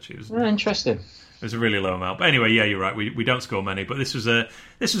than that, actually. Interesting. It was a really low amount. But anyway, yeah, you're right. We don't score many, but this was a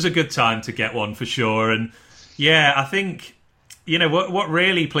good time to get one for sure. And yeah, I think what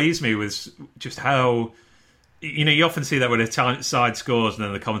really pleased me was just how you often see that when a side scores and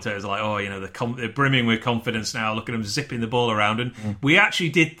then the commentators are like, they're brimming with confidence now. Look at them zipping the ball around, and we actually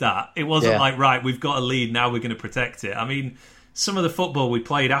did that. It wasn't like, right, we've got a lead now, we're going to protect it. I mean. Some of the football we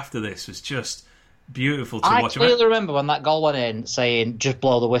played after this was just beautiful to watch. I clearly remember when that goal went in saying, just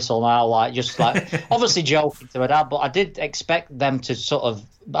blow the whistle now, obviously joking to my dad, but I did expect them to sort of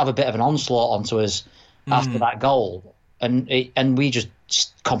have a bit of an onslaught onto us after that goal, and we just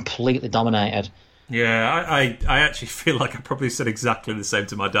completely dominated. Yeah, I actually feel like I probably said exactly the same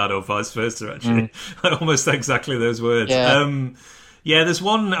to my dad or vice versa, actually. Almost exactly those words. Yeah. There's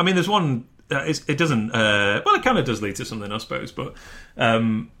one... It doesn't. It kind of does lead to something, I suppose. But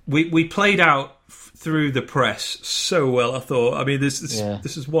we played out through the press so well. I thought. I mean, this is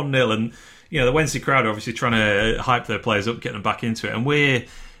 1-0, and the Wednesday crowd are obviously trying to hype their players up, get them back into it, and we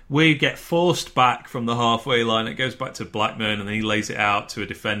get forced back from the halfway line. It goes back to Blackburn, and then he lays it out to a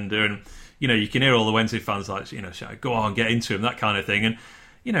defender, and you can hear all the Wednesday fans shout, "Go on, get into him," that kind of thing, and.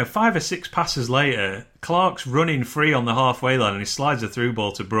 5 or 6 passes later, Clark's running free on the halfway line and he slides a through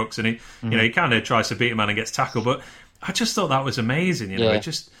ball to Brooks and he kind of tries to beat him and gets tackled. But I just thought that was amazing.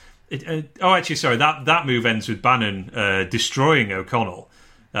 That move ends with Bannon destroying O'Connell.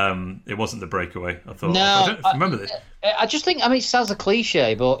 It wasn't the breakaway, I thought. No, I don't remember this. I just think, it sounds a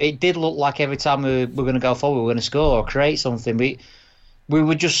cliche, but it did look like every time we were going to go forward, we were going to score or create something. We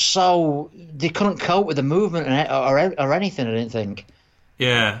were just they couldn't cope with the movement or anything, I didn't think.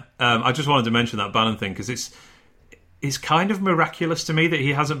 Yeah, I just wanted to mention that Bannon thing because it's kind of miraculous to me that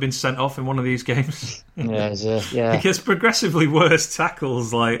he hasn't been sent off in one of these games. Yeah. He gets progressively worse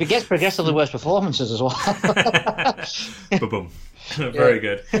tackles. He gets progressively worse performances as well. Ba-boom. Very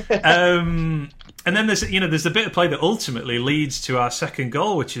good. And then there's a bit of play that ultimately leads to our second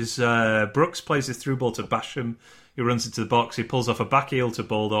goal, which is Brooks plays his through ball to Basham. He runs into the box. He pulls off a back heel to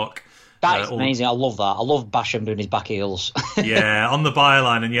Baldock. That is amazing. I love that. I love Basham doing his back heels. Yeah, on the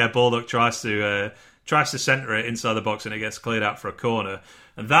byline, and Baldock tries to centre it inside the box, and it gets cleared out for a corner,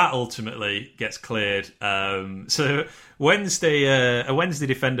 and that ultimately gets cleared. So a Wednesday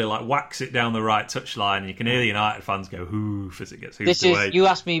defender whacks it down the right touchline, and you can hear the United fans go hoof as it gets hoofed away. You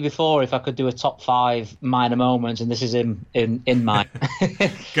asked me before if I could do a top 5 minor moments, and this is in mine.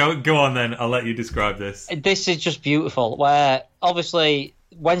 Go on then. I'll let you describe this. This is just beautiful. Where obviously.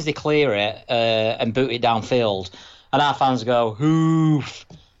 Wednesday clear it and boot it downfield, and our fans go hoof.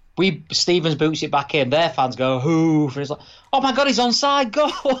 Stevens boots it back in. Their fans go hoof, and it's like, oh my god, he's onside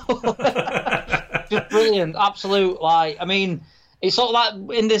goal! Just brilliant, absolute. It's sort of like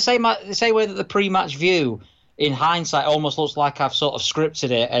in the same way that the pre-match view in hindsight, it almost looks like I've sort of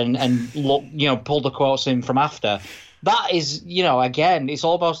scripted it and look, pulled the quotes in from after. That is, again, it's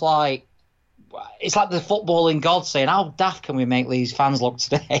almost like it's like the footballing god saying, "How daft can we make these fans look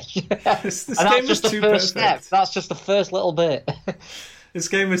today?" This and that's just the first perfect. step. That's just the first little bit. This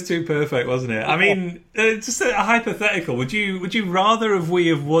game was too perfect, wasn't it? I mean, just a hypothetical. Would you rather we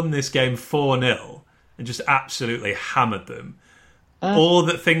have won this game 4-0 and just absolutely hammered them, or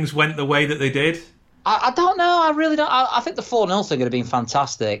that things went the way that they did? I don't know. I really don't. I think the 4-0 thing would have been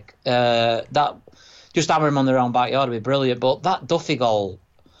fantastic. That just hammering them on their own backyard would be brilliant. But that Duffy goal.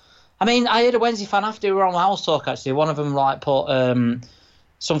 I mean, I heard a Wednesday fan after we were on the house talk. Actually, one of them put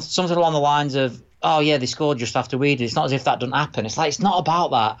something along the lines of, "Oh yeah, they scored just after we did. It's not as if that doesn't happen." It's like it's not about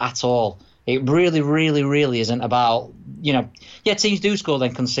that at all. It really, really, really isn't about teams do score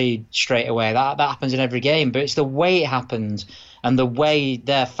then concede straight away. That happens in every game, but it's the way it happened and the way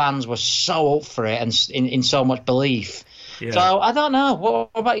their fans were so up for it and in so much belief. Yeah. So I don't know.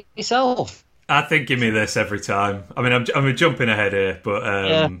 What about yourself? I think give me this every time. I mean, I'm jumping ahead here,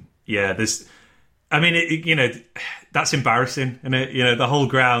 but this. I mean, that's embarrassing, isn't it? The whole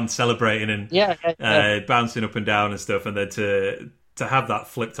ground celebrating and bouncing up and down and stuff, and then to have that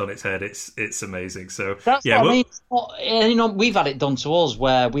flipped on its head, it's amazing. So that's what I mean. We've had it done to us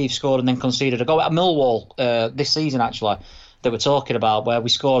where we've scored and then conceded a goal at Millwall this season, actually, that we're talking about, where we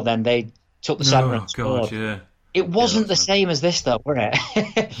scored, then they took the centre and scored. God, yeah. It wasn't the same as this, though, were it?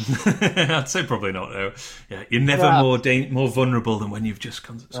 I'd say probably not, though. Yeah, you're never more vulnerable than when you've just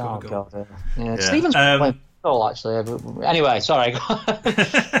scored a goal. God, yeah. Stephen's playing goal, actually. Anyway, sorry.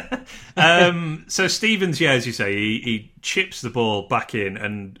 So Stevens, as you say, he chips the ball back in,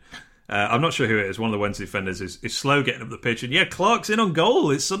 and I'm not sure who it is. One of the Wednesday defenders is slow getting up the pitch, and Clark's in on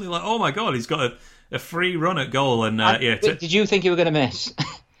goal. It's something like, oh my God, he's got a free run at goal, and did you think you were going to miss?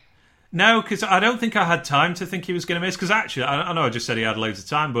 No, because I don't think I had time to think he was going to miss. Because actually, I know I just said he had loads of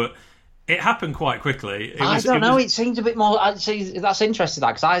time, but it happened quite quickly. I don't know. It seemed a bit more. That's interesting,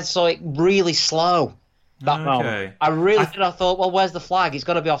 because I saw it really slow. Moment. I really did. I thought, well, where's the flag? He's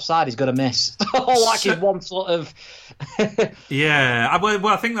got to be offside. He's got to miss. He's one sort of. Yeah, well,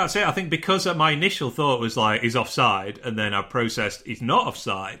 I think that's it. I think because my initial thought was like he's offside, and then I processed he's not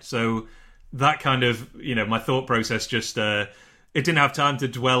offside. So that kind of my thought process just. It didn't have time to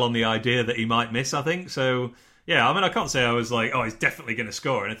dwell on the idea that he might miss, I think. So, yeah, I mean, I can't say I was like, oh, he's definitely going to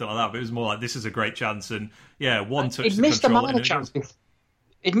score or anything like that, but it was more like, this is a great chance. And, one touch He'd missed a minor chance.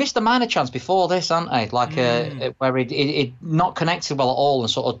 He'd missed a minor chance before this, hadn't he? Like, where he'd not connected well at all and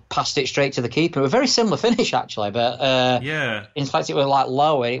sort of passed it straight to the keeper. It was a very similar finish, actually. But, in fact, it was like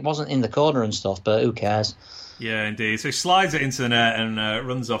low. It wasn't in the corner and stuff, but who cares? Yeah, indeed. So he slides it into the net and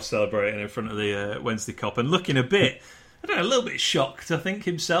runs off celebrating in front of the Wednesday Cop and looking a bit... I don't know, a little bit shocked, I think,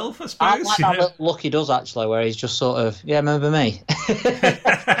 himself, I suppose. I like that little look he does, actually, where he's just sort of, remember me?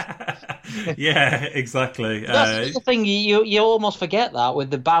 Yeah, exactly. That's the thing, you almost forget that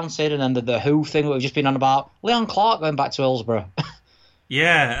with the bouncing and then the Who thing that we've just been on about. Leon Clark going back to Hillsborough. We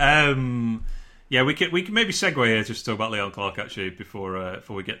could maybe segue here just to talk about Leon Clark, actually, before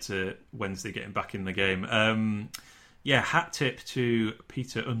we get to Wednesday getting back in the game. Hat tip to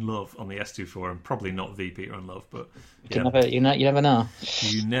Peter Unlove on the S2 forum. Probably not the Peter Unlove, but you never know.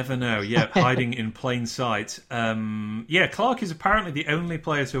 You never know. Yeah, hiding in plain sight. Clark is apparently the only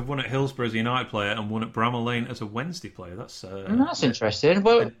player to have won at Hillsborough as a United player and won at Bramall Lane as a Wednesday player. That's interesting.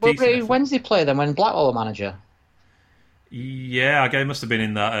 Well, a Wednesday player then when Blackwell were manager? Yeah, I guess it must have been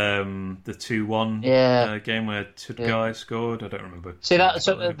in that the 2-1 game where Tudgai scored. I don't remember. See that?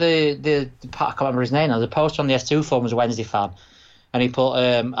 So the I can't remember his name now. The poster on the S2 forum was a Wednesday fan, and he put,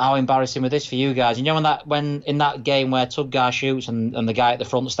 "How embarrassing was this for you guys?" when in that game where Tudgai shoots and the guy at the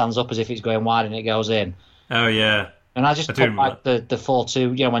front stands up as if it's going wide and it goes in. Oh yeah. And I just put like the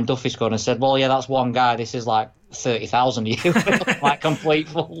 4-2, when Duffy scored and said, well, yeah, that's one guy. This is like 30,000 of you, like complete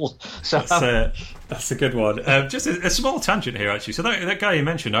fools. So that's a good one. Just a small tangent here, actually. So that guy you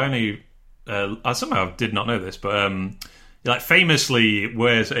mentioned, I somehow did not know this, but famously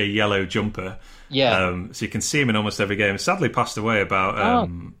wears a yellow jumper. Yeah. So you can see him in almost every game. Sadly passed away about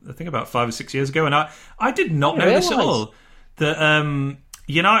I think about 5 or 6 years ago, and I did not know this at all. That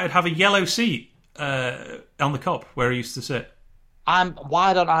United have a yellow seat on the Cop where he used to sit.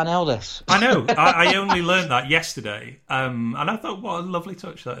 Why don't I know this? I know. I only learned that yesterday, and I thought, what a lovely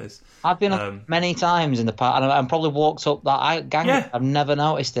touch that is. I've been up many times in the past, and probably walked up that gang. Yeah. I've never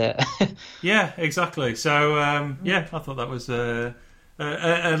noticed it. Yeah, exactly. So, I thought that was a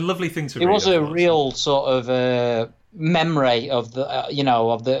lovely thing to read. It was a real sort of memory of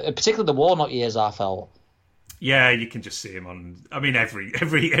the, particularly the Warnock years, I felt. Yeah, you can just see him on. I mean, every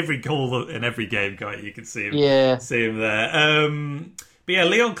goal in every game, you can see him. Yeah, see him there. But yeah,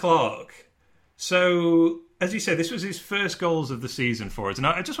 Leon Clarke. So, as you said, this was his first goals of the season for us, and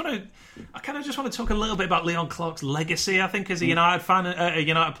I kind of just want to talk a little bit about Leon Clarke's legacy. I think as a United fan, a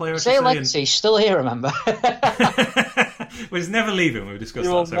United player. Say legacy, he's still here. Remember, well, he's never leaving. We discussed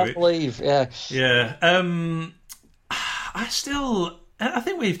that. He will not leave. Yeah, yeah. I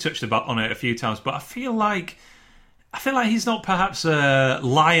think we've touched on it a few times, but I feel like he's not perhaps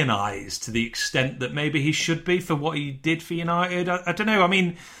lionised to the extent that maybe he should be for what he did for United. I don't know. I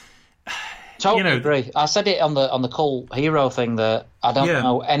mean, totally agree. I said it on the Cult Hero thing that I don't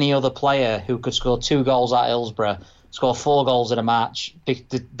know any other player who could score 2 goals at Hillsborough, score 4 goals in a match, getting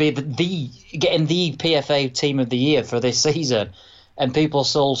the PFA Team of the Year for this season, and people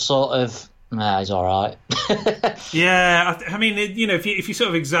still sort of. Nah, he's all right. Yeah, I mean, if you sort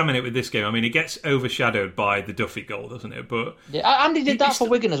of examine it with this game, I mean, it gets overshadowed by the Duffy goal, doesn't it? But yeah, Andy did that for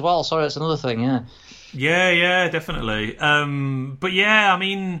Wigan as well. Sorry, that's another thing. Yeah. Yeah, definitely. But yeah, I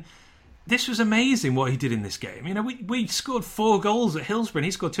mean, this was amazing what he did in this game. We scored 4 goals at Hillsborough, and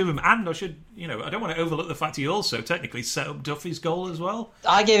he scored 2 of them. And I don't want to overlook the fact he also technically set up Duffy's goal as well.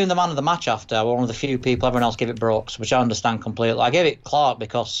 I gave him the man of the match after. I was one of the few people. Everyone else gave it Brooks, which I understand completely. I gave it Clarke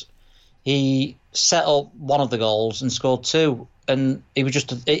because he set up one of the goals and scored 2, and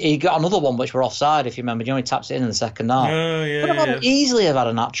he got another one which were offside. If you remember, he only taps it in the second half. Oh yeah, could have easily have had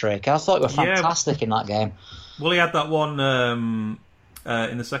an hat trick. I thought he was fantastic in that game. Well, he had that one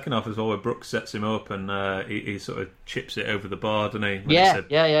in the second half as well, where Brooks sets him up and he sort of chips it over the bar, doesn't he? Yeah.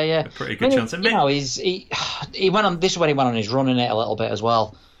 A pretty good chance. He went on. This is when he went on his run in it a little bit as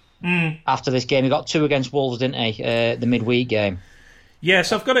well. After this game, he got 2 against Wolves, didn't he? The midweek game. Yeah,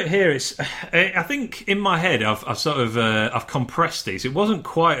 so I've got it here. I think in my head I've compressed these. It wasn't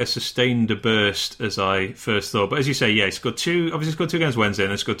quite as sustained a burst as I first thought. But as you say, he scored 2. Obviously, scored 2 against Wednesday,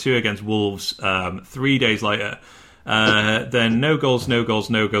 and then scored 2 against Wolves 3 days later. Then no goals, null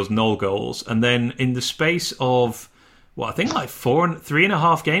goals, and then in the space of I think like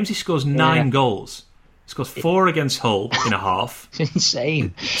 3.5 games, he scores 9 goals. He scores 4 against Hull in a half. It's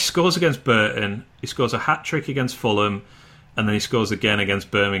insane. He scores against Burton. He scores a hat trick against Fulham. And then he scores again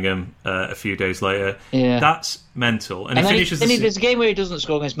against Birmingham a few days later. Yeah. That's mental. And he finishes. There's a game where he doesn't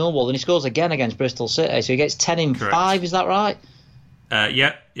score against Millwall, and he scores again against Bristol City. So he gets 10 in 5. Is that right?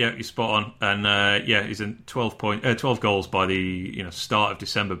 Yeah, you're spot on. And he's in 12 goals by the start of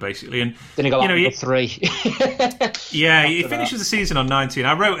December, basically. And then he got 3. Yeah, he finishes the season on 19.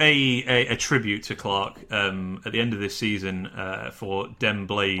 I wrote a tribute to Clarke at the end of this season for Dem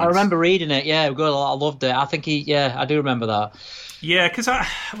Blades. I remember reading it. Yeah, good. I loved it. I think I do remember that. Yeah, because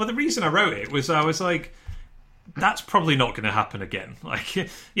the reason I wrote it was I was like, that's probably not going to happen again. Like,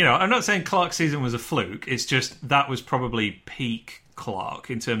 I'm not saying Clarke's season was a fluke. It's just that was probably peak Clarke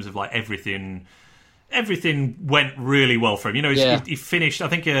in terms of like everything went really well for him. He finished. I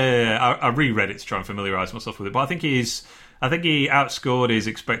think I reread it to try and familiarise myself with it, but I think he outscored his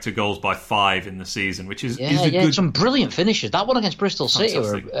expected goals by 5 in the season, which is good. Some brilliant finishes. That one against Bristol City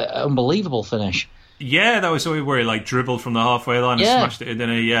was an unbelievable finish. Yeah, that was where he like dribbled from the halfway line and smashed it in. Then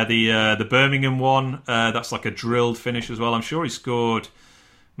the Birmingham one, that's like a drilled finish as well. I'm sure he scored.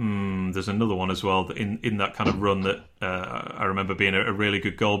 There's another one as well in that kind of run that I remember being a really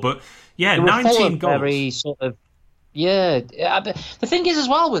good goal. But 19 goals. Very sort of, the thing is as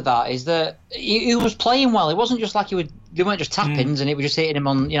well with that is that he was playing well. It wasn't just like they weren't just tap-ins and it was just hitting him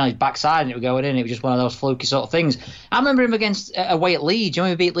on his backside and it was going in. It was just one of those fluky sort of things. I remember him against away at Leeds.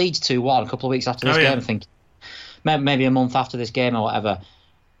 We beat Leeds 2-1 a couple of weeks after this game. I think maybe a month after this game or whatever.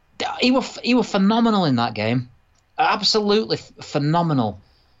 He was phenomenal in that game. Absolutely phenomenal.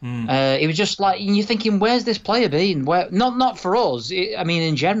 It was just like you're thinking, where's this player been? Where not for us.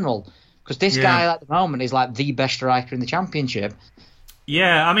 In general, because this guy at the moment is like the best striker in the Championship.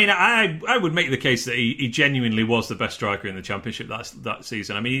 Yeah, I would make the case that he genuinely was the best striker in the Championship that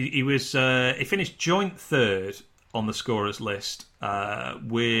season. He finished joint 3rd on the scorers list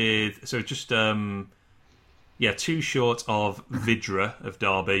with 2 short of Vidra of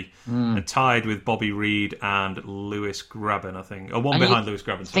Derby, and tied with Bobby Reid and Lewis Grabban, I think. Or one behind Lewis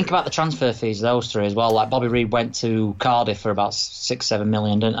Grabban. Think about the transfer fees of those 3 as well. Like Bobby Reid went to Cardiff for about 6-7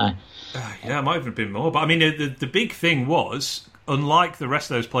 million, didn't they? It might have been more. But the big thing was, unlike the rest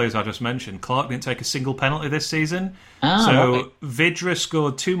of those players I just mentioned, Clarke didn't take a single penalty this season. Vidra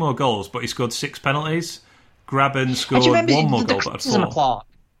scored 2 more goals, but he scored 6 penalties. Grabban scored 1 more goal, but had 4.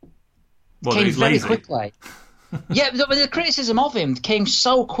 Clarke came very quickly. Yeah, but the criticism of him came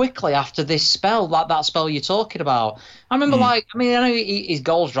so quickly after this spell, like that spell you're talking about. I remember, I know his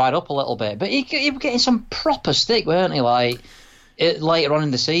goals dried up a little bit, but he was getting some proper stick, weren't he? Later on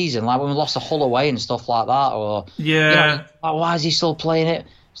in the season, like when we lost the Hull away and stuff like that, or why is he still playing it?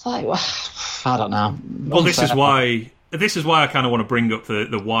 It's like, well, I don't know. Well, this is why I kind of want to bring up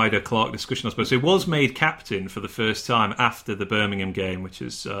the wider Clarke discussion, I suppose. So he was made captain for the first time after the Birmingham game, which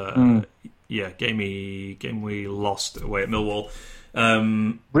is game we lost away at Millwall.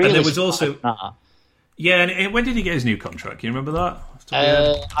 Really, and there was also and when did he get his new contract? Can you remember that?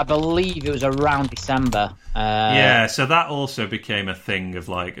 I believe it was around December. So that also became a thing of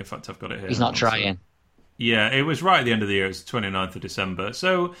like, in fact, I've got it here. He's not trying. Yeah, it was right at the end of the year. It was 29th of December.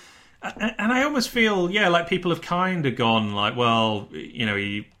 So, and I almost feel, like people have kind of gone like, well,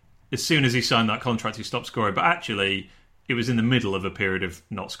 he as soon as he signed that contract, he stopped scoring. But actually, it was in the middle of a period of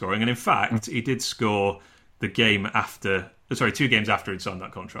not scoring. And in fact, he did score the game after, 2 games after he'd signed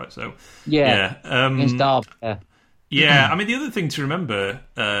that contract. So, against Derby. Yeah, I mean, the other thing to remember,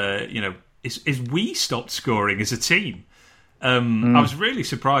 is we stopped scoring as a team. I was really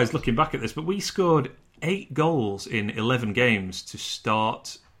surprised looking back at this, but we scored 8 goals in 11 games to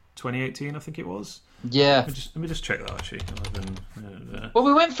start 2018, I think it was. Yeah. Let me just check that, actually. 11, well,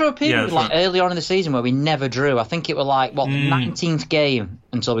 we went through a period early on in the season where we never drew. I think it was the 19th game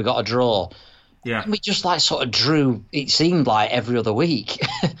until we got a draw. Yeah. And we just sort of drew, it seemed like every other week.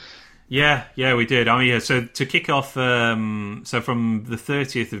 Yeah, we did. I mean, so to kick off, so from the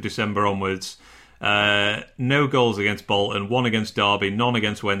 30th of December onwards, no goals against Bolton, 1 against Derby, none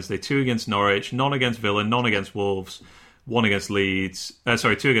against Wednesday, 2 against Norwich, none against Villa, none against Wolves, 1 against Leeds, 2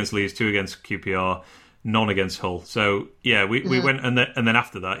 against Leeds, 2 against QPR, none against Hull. So, we went, and then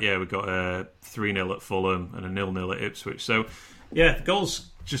after that, we got a 3-0 at Fulham and a 0-0 at Ipswich. So, the goals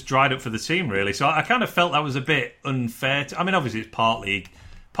just dried up for the team, really. So I kind of felt that was a bit unfair. I mean, obviously it's partly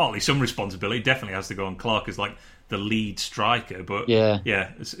some responsibility. It definitely has to go on Clarke as the lead striker, but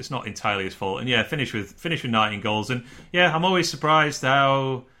it's not entirely his fault. And finish with 19 goals. And I'm always surprised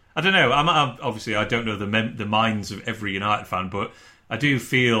how, I don't know. I'm obviously I don't know the minds of every United fan, but I do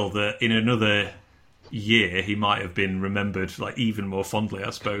feel that in another year he might have been remembered even more fondly, I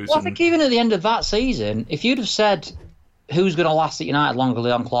suppose. Well, I think even at the end of that season, if you'd have said who's going to last at United longer,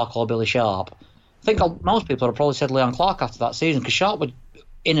 Leon Clarke or Billy Sharp, I think most people would have probably said Leon Clarke after that season, because Sharp would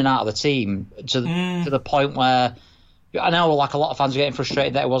in and out of the team to the point where I know a lot of fans are getting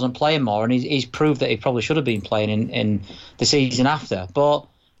frustrated that he wasn't playing more, and he's proved that he probably should have been playing in the season after. But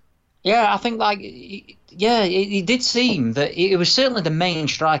I think it did seem that he was certainly the main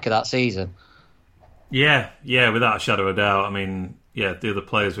striker that season. Yeah, without a shadow of a doubt. I mean, the other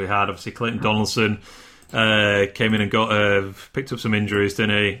players we had, obviously Clayton Donaldson came in and picked up some injuries,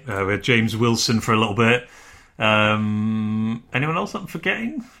 didn't he? We had James Wilson for a little bit. Anyone else I'm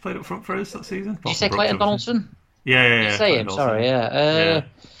forgetting played up front for us that season? Did you say Clayton Donaldson? Yeah. Did you say him? Sorry,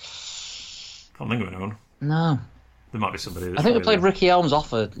 Can't think of anyone. No. There might be somebody. I think we played Ricky Elms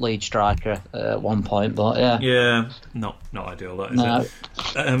off a lead striker at one point, but yeah, not ideal. That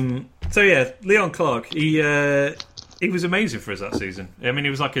is it. Leon Clarke, he was amazing for us that season. I mean,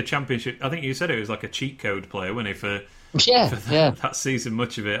 he was like a championship. I think you said it was like a cheat code player, wasn't he? For that season,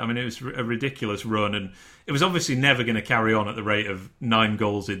 much of it. I mean, it was a ridiculous run, and it was obviously never going to carry on at the rate of 9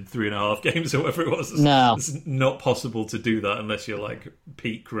 goals in 3.5 games or whatever it was. It's not possible to do that unless you're like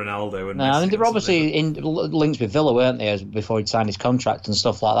peak Ronaldo. And I mean, they were obviously in links with Villa, weren't they, before he'd signed his contract and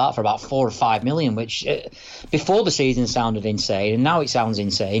stuff like that for about 4 or 5 million, which before the season sounded insane, and now it sounds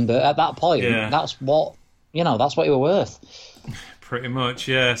insane. But at that point, that's what you were worth. Pretty much,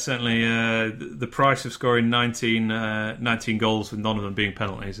 certainly. The price of scoring 19 goals with none of them being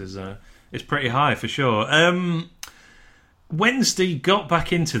penalties is pretty high for sure. Wednesday got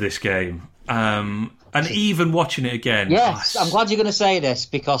back into this game, and even watching it again. Yes, I'm glad you're going to say this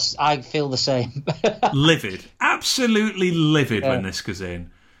because I feel the same. Livid, absolutely livid when this goes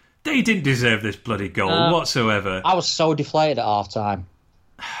in. They didn't deserve this bloody goal whatsoever. I was so deflated at half time.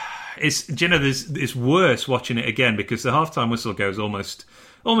 It's worse watching it again because the halftime whistle goes almost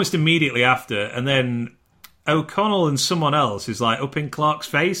immediately after, and then O'Connell and someone else is up in Clarke's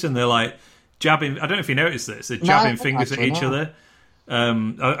face, and they're jabbing. I don't know if you noticed this. They're jabbing fingers at each other.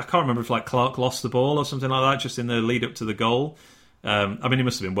 I can't remember if Clarke lost the ball or something like that just in the lead up to the goal. I mean, he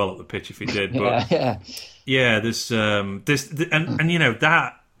must have been well up the pitch if he did. But there's this, and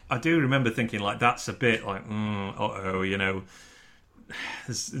that I do remember thinking that's a bit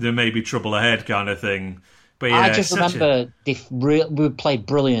there may be trouble ahead kind of thing. But I just remember we played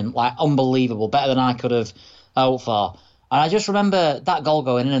brilliant, unbelievable, better than I could have hoped for. And I just remember that goal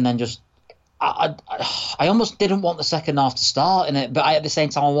going in and then just I almost didn't want the second half to start in it, but at the same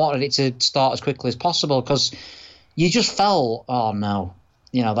time I wanted it to start as quickly as possible because you just felt, oh no,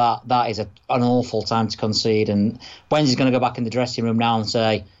 that is an awful time to concede, and Wednesday's going to go back in the dressing room now and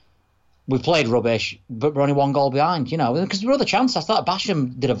say, we played rubbish, but we're only one goal behind, because there were other chances. I thought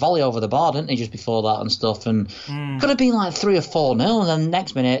Basham did a volley over the bar, didn't he, just before that and stuff, and could have been like 3 or 4-0, and then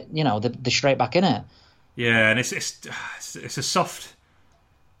next minute, they're straight back in it. Yeah, and it's a soft.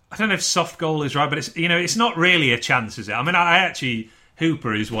 I don't know if soft goal is right, but it's not really a chance, is it? I mean, I actually,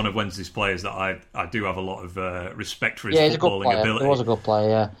 Hooper is one of Wednesday's players that I do have a lot of respect for his footballing ability. He was a good player,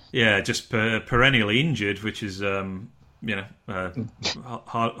 yeah. Yeah, just perennially injured, which is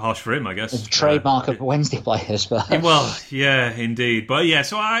harsh for him, I guess. It's a trademark of Wednesday players, but well, yeah, indeed. But yeah,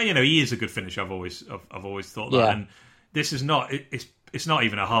 so he is a good finisher. I've always thought that, and this is not. It's not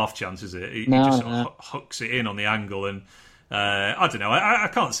even a half chance, is it? He just sort of hooks it in on the angle, and I don't know. I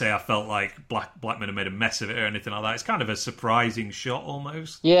can't say I felt like Blackman had made a mess of it or anything like that. It's kind of a surprising shot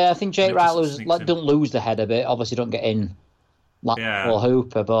almost. Yeah, I think Jake Wright was don't lose the head a bit. Obviously, don't get in or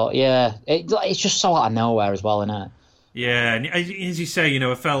Hooper, but yeah, it's just so out of nowhere as well, isn't it? Yeah, and as you say,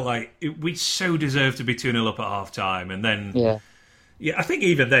 I felt like we so deserved to be 2-0 up at half time, and then yeah, I think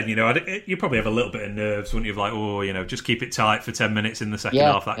even then, you probably have a little bit of nerves, wouldn't you? Like, just keep it tight for 10 minutes in the second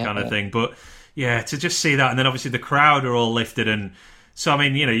half, that kind of thing. But yeah, to just see that, and then obviously the crowd are all lifted, and so I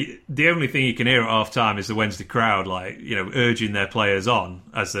mean, the only thing you can hear at half time is the Wednesday crowd, like, urging their players on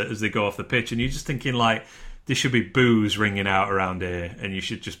as they go off the pitch, and you're just thinking like, there should be boos ringing out around here, and you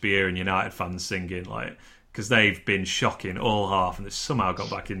should just be hearing United fans singing, like, because they've been shocking all half, and they somehow got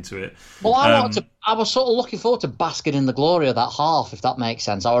back into it. Well, I was sort of looking forward to basking in the glory of that half, if that makes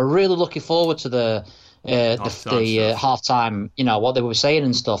sense. I was really looking forward to the half time, what they were saying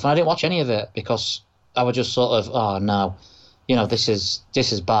and stuff, and I didn't watch any of it because I was just sort of, oh no, this is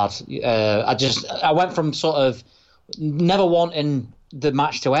bad. I went from sort of never wanting the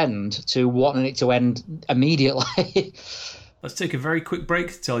match to end to wanting it to end immediately. Let's take a very quick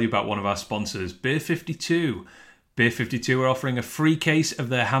break to tell you about one of our sponsors, Beer 52. Beer 52 are offering a free case of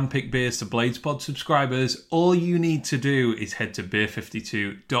their hand-picked beers to BladesPod subscribers. All you need to do is head to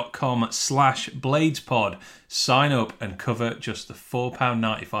beer52.com/BladesPod, sign up and cover just the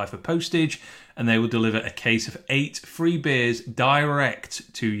 £4.95 for postage, and they will deliver a case of 8 free beers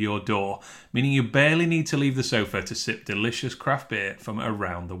direct to your door, meaning you barely need to leave the sofa to sip delicious craft beer from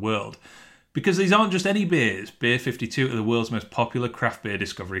around the world. Because these aren't just any beers. Beer 52 are the world's most popular craft beer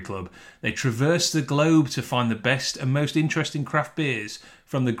discovery club. They traverse the globe to find the best and most interesting craft beers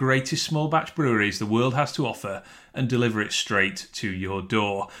from the greatest small batch breweries the world has to offer and deliver it straight to your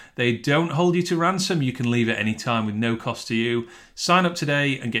door. They don't hold you to ransom. You can leave at any time with no cost to you. Sign up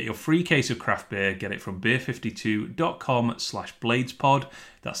today and get your free case of craft beer. Get it from beer52.com/BladesPod.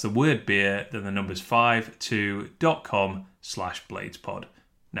 That's the word beer, then the numbers 52.com/BladesPod.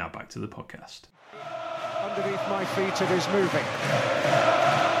 Now back to the podcast. Underneath my feet it is moving.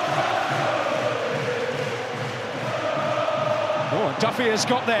 Oh, and Duffy has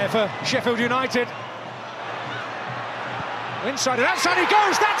got there for Sheffield United. Inside and outside he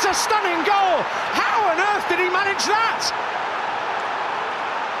goes. That's a stunning goal. How on earth did he manage that?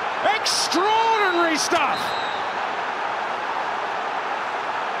 Extraordinary stuff.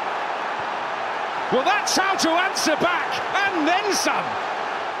 Well, that's how to answer back, and then some.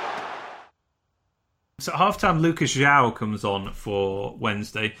 So at half-time, Lucas João comes on for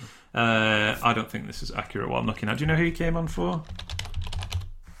Wednesday. I don't think this is accurate what I'm looking at. Do you know who he came on for?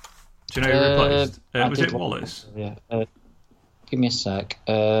 Do you know who he replaced? Was it Wallace? Yeah. Give me a sec.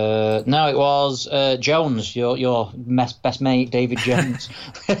 No, it was Jones, your best mate, David Jones.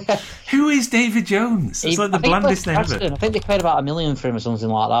 Who is David Jones? It's like the blandest name ever. I think they paid about $1 million for him or something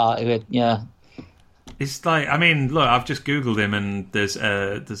like that. Yeah. It's like, I mean, look, I've just Googled him and there's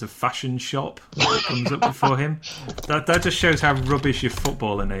a fashion shop that comes up before him. That just shows how rubbish your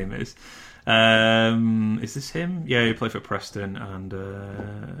footballer name is. Is this him? Yeah, he played for Preston and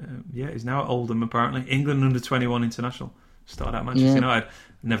he's now at Oldham apparently. England under-21 international. Started at Manchester United.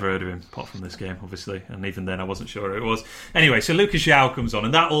 Never heard of him apart from this game, obviously, and even then I wasn't sure who it was. Anyway, so Lucas João comes on,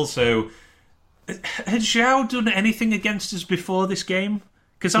 and that also... Had João done anything against us before this game?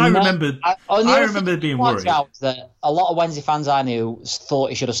 Because I remember being worried. That a lot of Wednesday fans I knew thought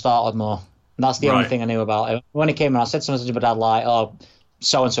he should have started more. And that's the only thing I knew about him. When he came in, I said something to my dad like, "Oh,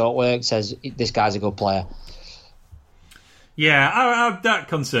 so and so at work says this guy's a good player." Yeah, that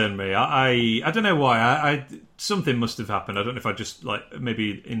concerned me. I don't know why. Something must have happened. I don't know if I just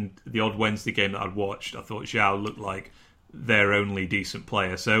maybe in the odd Wednesday game that I'd watched, I thought João looked like their only decent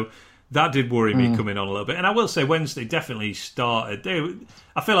player. So That did worry me coming on a little bit. And I will say Wednesday definitely started.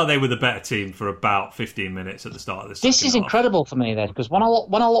 I feel like they were the better team for about 15 minutes at the start of this. This is incredible for me, then, because when I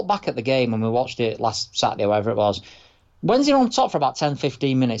look back at the game when we watched it last Saturday, or whatever it was, Wednesday are on top for about 10,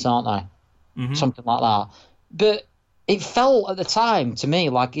 15 minutes, aren't they? Mm-hmm. Something like that. But it felt at the time to me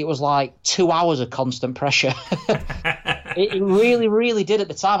like it was like 2 hours of constant pressure. It really, really did at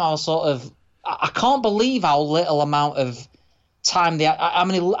the time. I was sort of, I can't believe how little amount of time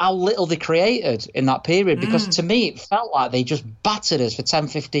how little they created in that period, because to me it felt like they just battered us for 10,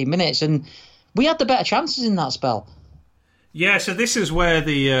 15 minutes, and we had the better chances in that spell. Yeah, so this is where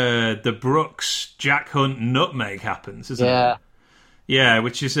the Brooks Jack Hunt nutmeg happens, isn't it? Yeah,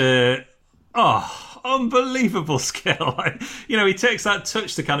 which is unbelievable skill. He takes that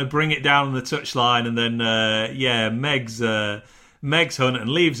touch to kind of bring it down on the touchline, and then Megs Hunt and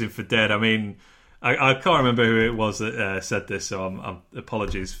leaves him for dead. I mean, I can't remember who it was that said this, so I'm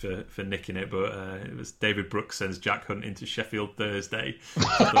apologies for nicking it, but it was David Brooks sends Jack Hunt into Sheffield Thursday. I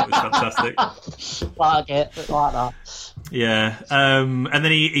thought it was fantastic. Like that. Yeah, and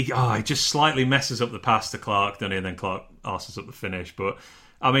then he just slightly messes up the pass to Clark, doesn't he? And then Clark arses up the finish. But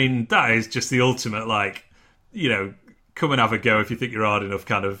I mean, that is just the ultimate, come and have a go if you think you're hard enough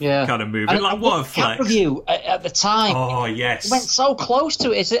kind of move. And what a flex. Review at the time. Oh, yes. It went so close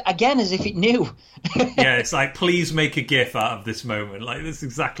to it, again, as if it knew. Yeah, it's like, please make a GIF out of this moment. Like, that's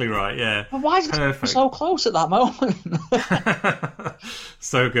exactly right, yeah. But why is it so close at that moment?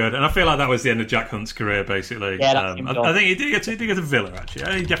 So good. And I feel like that was the end of Jack Hunt's career, basically. Yeah, I think he did get to Villa,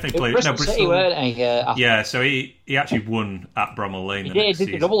 actually. He definitely played. Bristol City, weren't he? Yeah, so he actually won at Bramall Lane. He did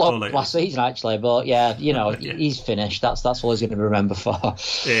the double up last season, actually. But yeah, he's finished. That's all he's going to be remembered for.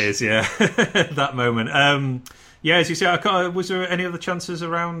 It is, yeah. That moment. As you say, was there any other chances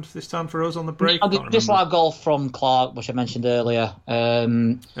around this time for us on the break? Disallowed goal from Clark, which I mentioned earlier. I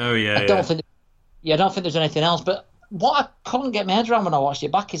don't think there's anything else. But what I couldn't get my head around when I watched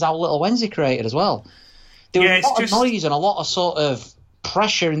it back is how little Wednesday created as well. There was a lot of noise and a lot of sort of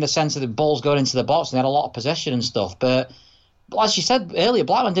pressure in the sense of the ball's going into the box, and they had a lot of possession and stuff. But as you said earlier,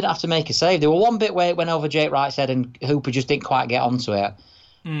 Blackburn didn't have to make a save. There were one bit where it went over Jake Wright's head and Hooper just didn't quite get onto it.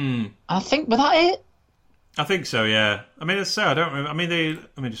 I think, was that it? I think so, yeah. I mean, I don't remember. I mean,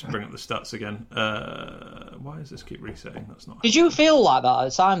 let me just bring up the stats again. Why does this keep resetting? That's not. Did you feel like that at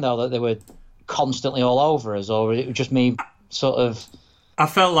the time, though, that they were constantly all over us, or it was just me sort of? I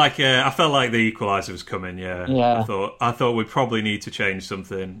felt like the equaliser was coming. Yeah. I thought we'd probably need to change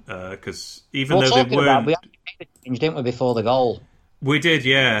something because even though they weren't, we actually made a change, didn't we, before the goal? We did,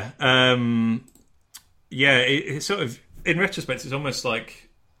 yeah. It sort of, in retrospect, it's almost like.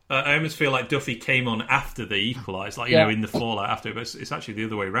 I almost feel like Duffy came on after they equalised, in the fallout after. But it's actually the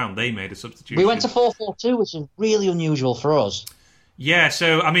other way around. They made a substitution. We went to 4-4-2, which is really unusual for us. Yeah,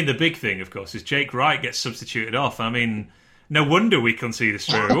 so, I mean, the big thing, of course, is Jake Wright gets substituted off. I mean, no wonder we conceded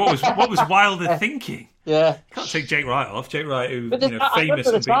straight. What was Wilder thinking? Yeah. You can't take Jake Wright off. Jake Wright, who, famous.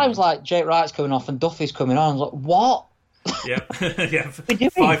 At the times, like, Jake Wright's coming off and Duffy's coming on. I was like, what? Yeah.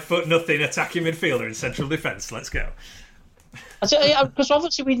 5'0" attacking midfielder in central defence. Let's go. Because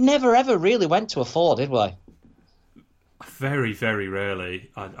obviously we never ever really went to a 4, did we? Very, very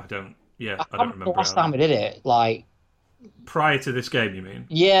rarely. I don't remember the last time we did it. Like prior to this game, you mean?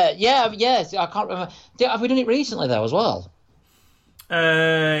 Yeah. I can't remember. Have we done it recently though as well?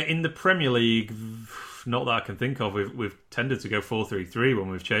 In the Premier League, not that I can think of. We've tended to go 4-3-3 when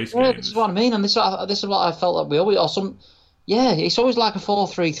we've chased games. This is what I mean, and this is what I felt like we always it's always like a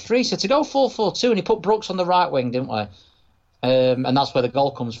 4-3-3. So to go 4-4-2, and he put Brooks on the right wing, didn't we? And that's where the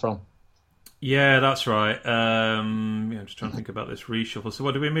goal comes from. Yeah, that's right. I'm just trying to think about this reshuffle. So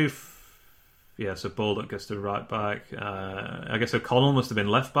what do we move? Yeah, so Baldock gets to right back. I guess O'Connell must have been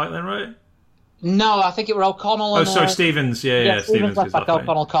left back then, right? No, I think it were O'Connell. And, Stevens. Yeah, Stevens left back.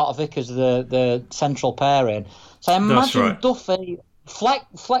 O'Connell, Carter Vickers, the central pairing. So I imagine right. Duffy, Fleck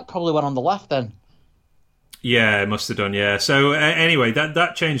probably went on the left then. Yeah, it must have done. Yeah. So anyway,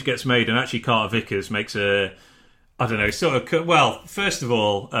 that change gets made, and actually Carter Vickers makes a. I don't know, sort of. Well, first of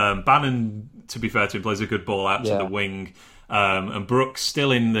all, Bannon, to be fair to him, plays a good ball out to the wing, and Brooks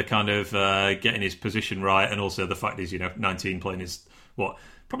still in the kind of getting his position right, and also the fact is, 19 playing his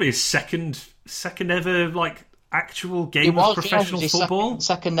probably his second ever actual game of professional football,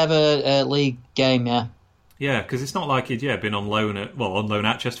 second ever league game, yeah. Yeah, because it's not like he'd been on loan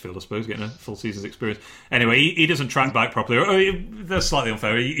at Chesterfield, I suppose, getting a full season's experience. Anyway, he doesn't track back properly. That's slightly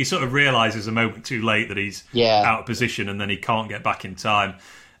unfair. He sort of realises a moment too late that he's out of position, and then he can't get back in time.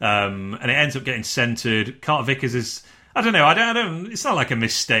 And it ends up getting centred. Carter Vickers is, I don't know. It's not like a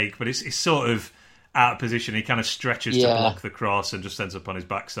mistake, but it's sort of out of position. He kind of stretches to block the cross and just ends up on his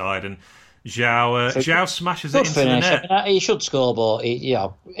backside. And João smashes it into finish. the net. I mean, he should score, but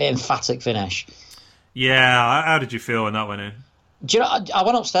emphatic finish. Yeah, how did you feel when that went in? Do you know, I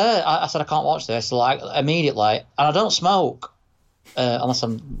went upstairs. I said I can't watch this immediately, and I don't smoke unless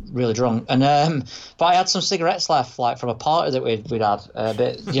I'm really drunk. And but I had some cigarettes left, from a party that we'd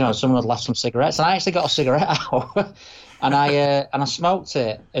had. Someone had left some cigarettes, and I actually got a cigarette out, and I smoked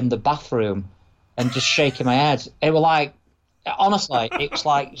it in the bathroom, and just shaking my head. It was honestly, it was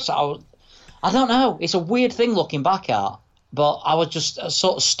so. I don't know. It's a weird thing looking back at, but I was just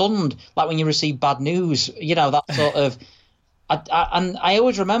sort of stunned, like when you receive bad news. That sort of. And I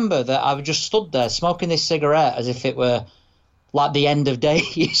always remember that I was just stood there smoking this cigarette as if it were like the end of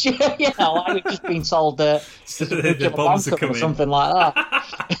days. Like we'd just been told that the bombs are coming or something like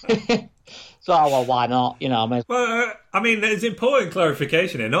that. So, well, why not? Well, I mean, there's important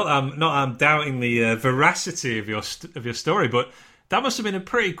clarification here. Not I'm doubting the veracity of your story, but that must have been a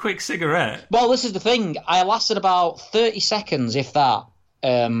pretty quick cigarette. Well, this is the thing. I lasted about 30 seconds, if that.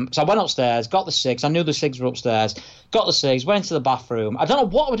 So I went upstairs, got the cigs. I knew the cigs were upstairs. Got the cigs, went into the bathroom. I don't know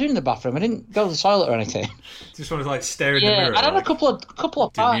what I was doing in the bathroom. I didn't go to the toilet or anything. Just wanted to stare in the mirror. I had a couple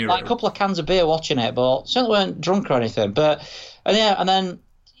of cans of beer watching it, but certainly weren't drunk or anything. And then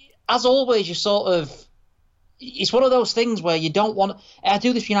as always, you sort of. It's one of those things where you don't want. I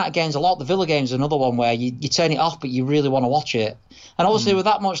do this for United games a lot. The Villa games is another one where you turn it off, but you really want to watch it. And obviously, with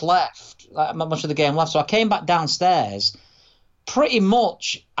that much left, much of the game left, so I came back downstairs. Pretty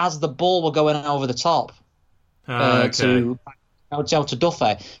much as the ball were going over the top to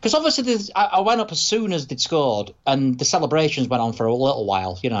Duffy. Because obviously I went up as soon as they'd scored and the celebrations went on for a little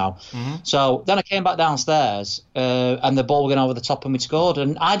while, Mm-hmm. So then I came back downstairs and the ball were going over the top and we'd scored.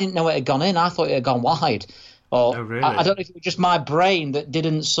 And I didn't know it had gone in. I thought it had gone wide. Oh, really? I don't know if it was just my brain that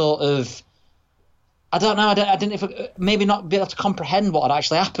didn't sort of... I don't know. I didn't maybe not be able to comprehend what had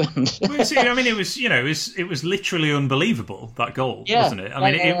actually happened. Well, see, I mean, it was literally unbelievable, that goal, wasn't it?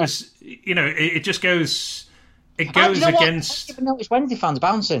 I mean, it was it just goes. It goes against. I didn't even notice Wednesday fans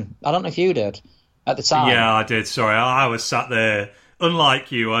bouncing. I don't know if you did at the time. Yeah, I did. Sorry, I was sat there.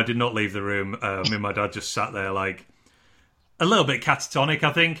 Unlike you, I did not leave the room. Me and my dad just sat there, a little bit catatonic.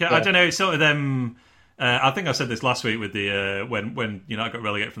 I think I don't know. It's sort of them. I think I said this last week with the when United got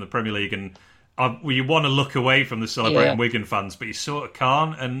relegated from the Premier League and. You want to look away from the celebrating Wigan fans, but you sort of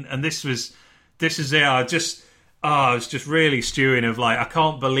can't. And this is it. I was just really stewing of I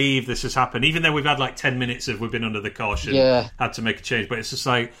can't believe this has happened. Even though we've had 10 minutes of we've been under the caution, had to make a change. But it's just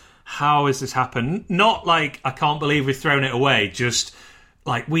how has this happened? Not I can't believe we've thrown it away. Just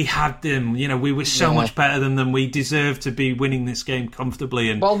we had them. We were so much better than them. We deserve to be winning this game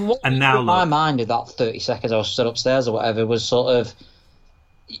comfortably. And now my mind in that 30 seconds I was stood upstairs or whatever was sort of.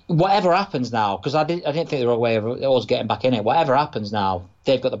 Whatever happens now, because I didn't think there was a way of us getting back in it. Whatever happens now,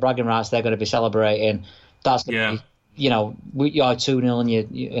 they've got the bragging rights. They're going to be celebrating. That's going to be, you are 2-0 and you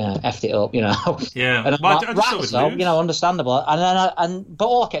effed it up. Yeah, and right, so understandable. But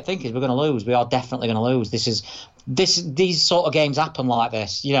all I kept thinking is we're going to lose. We are definitely going to lose. These sort of games happen like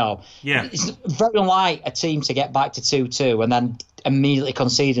this. It's very unlike a team to get back to 2-2 and then immediately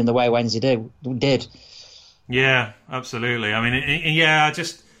conceding the way Wednesday did. Yeah, absolutely. I mean,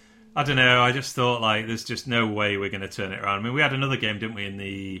 I don't know. I just thought there's just no way we're going to turn it around. I mean, we had another game, didn't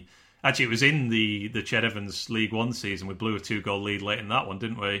we? It was in the Ched Evans League One season. We blew a 2-goal lead late in that one,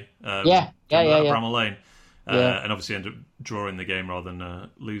 didn't we? Bramall Lane, and obviously ended up drawing the game rather than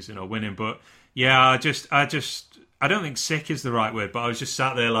losing or winning. But I don't think sick is the right word. But I was just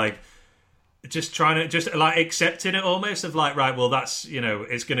sat there just trying to accepting it almost of right, well, that's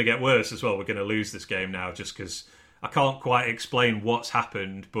it's going to get worse as well. We're going to lose this game now just because I can't quite explain what's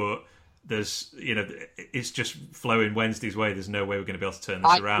happened, but there's it's just flowing Wednesday's way. There's no way we're going to be able to turn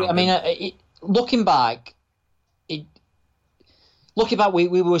this around. I mean, looking back, we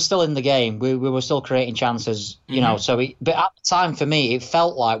were still in the game. We were still creating chances, know. So, but at the time for me, it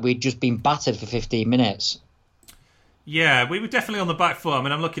felt like we'd just been battered for 15 minutes. Yeah, we were definitely on the back foot. I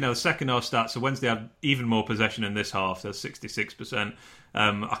mean, I'm looking at the second half stats. So Wednesday had even more possession in this half. There's 66%.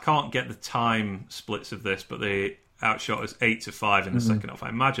 I can't get the time splits of this, but they outshot us 8-5 in the second half. I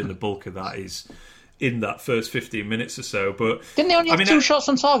imagine the bulk of that is in that first 15 minutes or so. But didn't they only have 2 shots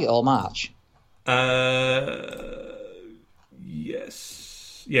on target all match? Yes.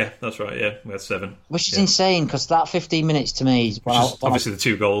 Yeah, that's right. Yeah, we had 7. Which is insane because that 15 minutes to me, obviously the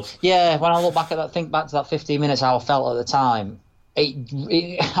 2 goals. Yeah, when I look back at that, think back to that 15 minutes, how I felt at the time.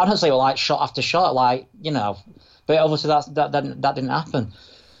 It honestly was shot after shot, But obviously that didn't happen.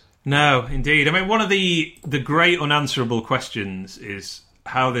 No, indeed. I mean, one of the great unanswerable questions is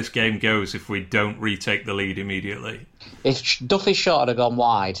how this game goes if we don't retake the lead immediately. If Duffy's shot had gone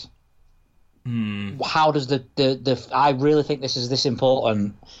wide, how does the I really think this is this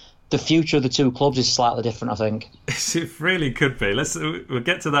important. The future of the two clubs is slightly different, I think. It really could be. We'll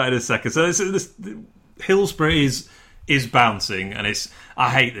get to that in a second. So this Hillsborough is bouncing, and I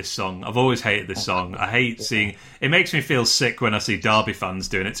hate this song. I've always hated this song. I hate seeing it. Makes me feel sick when I see Derby fans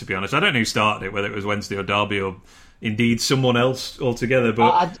doing it, to be honest. I don't know who started it, whether it was Wednesday or Derby or indeed someone else altogether,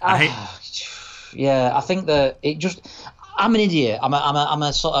 but I hate. Yeah, I think that it just. I'm an idiot.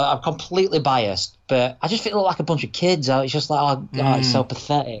 I'm completely biased, but I just feel like a bunch of kids. It's just like, oh God, it's so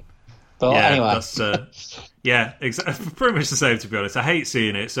pathetic. But anyway, that's exactly, pretty much the same, to be honest. I hate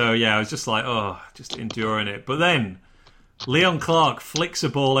seeing it, so I was just like, just enduring it. But then Leon Clark flicks a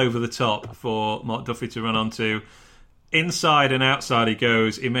ball over the top for Mark Duffy to run onto. Inside and outside he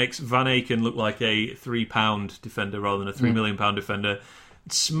goes. It makes Van Aken look like a £3 defender rather than a £3 million defender.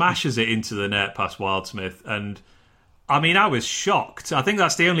 Smashes it into the net past Wildsmith, and I mean, I was shocked. I think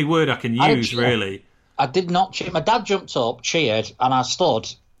that's the only word I can use, really. I did not cheer. My dad jumped up, cheered, and I stood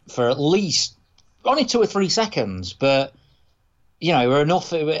for at least only 2 or 3 seconds, but it were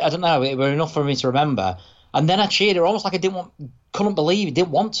enough. I don't know, it were enough for me to remember. And then I cheered. It was almost like I didn't want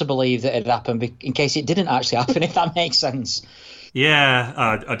to believe that it had happened in case it didn't actually happen. If that makes sense.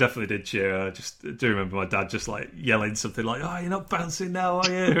 Yeah, I definitely did cheer. I just do remember my dad just like yelling something like, "Oh, you're not bouncing now, are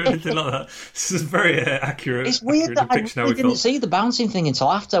you?" or anything like that. This is very accurate. It's weird that I really didn't see the bouncing thing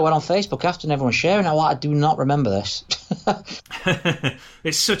until after I went on Facebook after and everyone sharing. I do not remember this.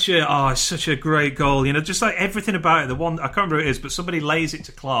 It's such a great goal. Just like everything about it. The one I can't remember who it is, but somebody lays it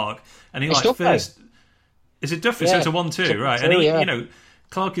to Clark, and he first. Is it Duffy? Yeah. So it's a 1-2, right? And he,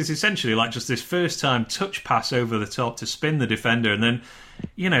 Clark is essentially like just this first-time touch pass over the top to spin the defender, and then,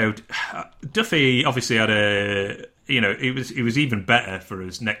 Duffy obviously had he was even better for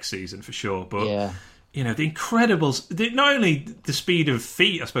his next season for sure. But the incredible, not only the speed of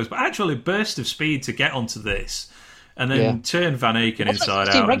feet, I suppose, but actually burst of speed to get onto this, and then turn Van Aken inside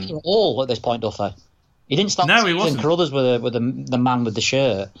out. He wasn't all at this point, Duffy. He didn't start. No, he wasn't. Carruthers with the man with the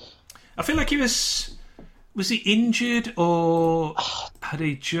shirt. I feel like he was. Was he injured, or had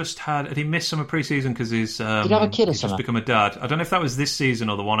he missed some of pre-season because he's did he have a kid or just become a dad? I don't know if that was this season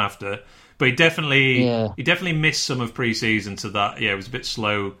or the one after, but he definitely missed some of pre-season to that. Yeah, it was a bit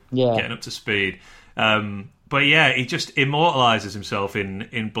slow getting up to speed. But he just immortalises himself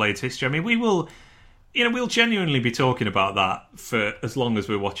in Blades history. I mean, we'll genuinely be talking about that for as long as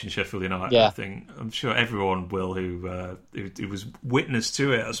we're watching Sheffield United. I think I'm sure everyone will who was witness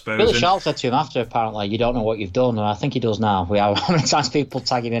to it, I suppose. Billy Sharp said to him after, apparently, "You don't know what you've done," and I think he does now. We have how many times people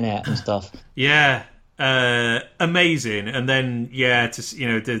tag him in it and stuff. Yeah, amazing. And then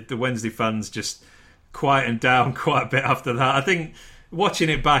the Wednesday fans just quietened down quite a bit after that. I think watching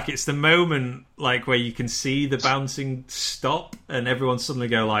it back, it's the moment like where you can see the bouncing stop and everyone suddenly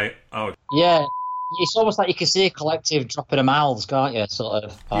go like, "Oh, yeah." It's almost like you can see a collective dropping their mouths, can't you? Sort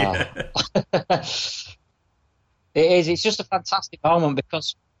of. Yeah. It is. It's just a fantastic moment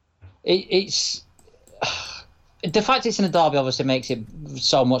because it's the fact it's in a derby obviously makes it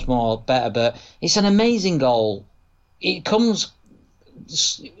so much more better. But it's an amazing goal. It comes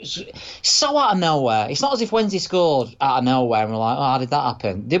so out of nowhere. It's not as if Wednesday scored out of nowhere and we're like, "Oh, how did that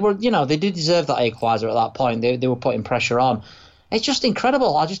happen?" They were, they did deserve that equaliser at that point. They were putting pressure on. It's just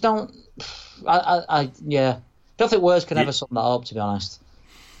incredible. I just don't. Don't think words can ever sum that up, to be honest.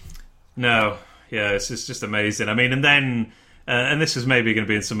 No, it's just amazing. I mean, and then, and this is maybe going to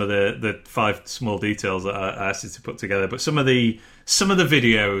be in some of the 5 small details that I asked you to put together, but some of the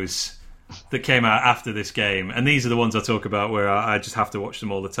videos that came out after this game, and these are the ones I talk about where I just have to watch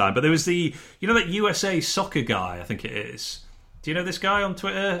them all the time. But there was that USA soccer guy, I think it is. Do you know this guy on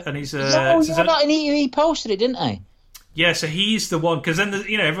Twitter? And he's he posted it, didn't he? Yeah, so he's the one, because then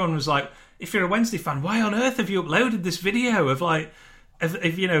everyone was like, if you're a Wednesday fan, why on earth have you uploaded this video of like,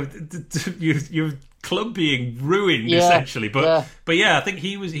 your club being ruined essentially? But I think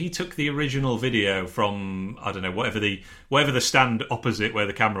he took the original video from, I don't know, whatever the stand opposite where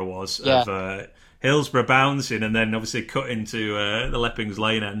the camera was of Hillsborough bouncing, and then obviously cut into the Leppings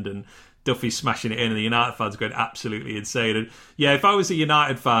Lane end and Duffy smashing it in, and the United fans going absolutely insane. And if I was a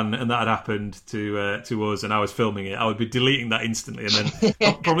United fan and that had happened to us and I was filming it, I would be deleting that instantly and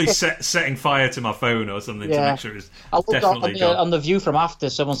then probably setting fire to my phone or something to make sure it's definitely gone. On the view from after,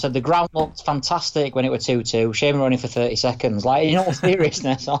 someone said the ground looked fantastic when it was 2-2. Shame we're only for 30 seconds. Like, in all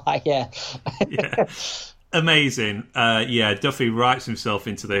seriousness, I'm like, Amazing. Duffy writes himself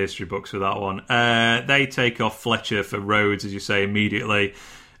into the history books with that one. They take off Fletcher for Rhodes, as you say, immediately.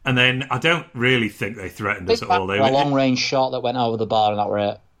 And then I don't really think they threatened us at all. They were a long-range shot that went over the bar, and that were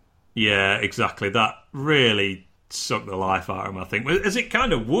it. Yeah, exactly. That really sucked the life out of him, I think. As it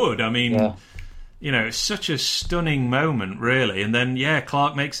kind of would. I mean, it's such a stunning moment, really. And then,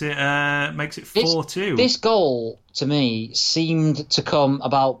 Clark makes it 4-2. This goal, to me, seemed to come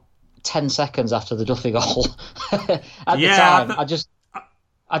about 10 seconds after the Duffy goal. At the time,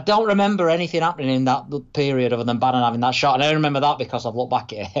 I don't remember anything happening in that period other than Bannon having that shot. And I remember that because I've looked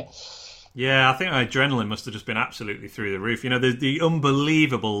back at it. Yeah, I think my adrenaline must have just been absolutely through the roof. The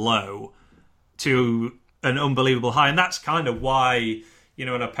unbelievable low to an unbelievable high. And that's kind of why,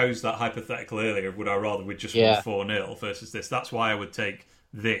 when I posed that hypothetical earlier, would I rather we'd just won 4-0 versus this? That's why I would take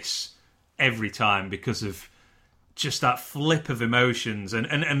this every time, because of just that flip of emotions.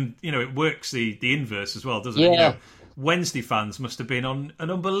 And it works the inverse as well, doesn't it? Wednesday fans must have been on an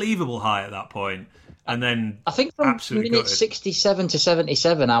unbelievable high at that point. And then I think from minute 67 to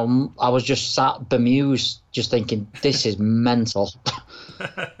 77, I was just sat bemused, just thinking, this is mental.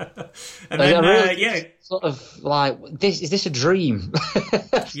 And then, sort of like, is this a dream?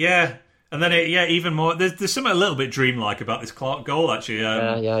 Yeah. And then, even more. There's something a little bit dreamlike about this Clark goal, actually.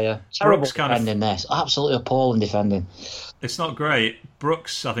 Terrible defending this. Absolutely appalling defending. It's not great.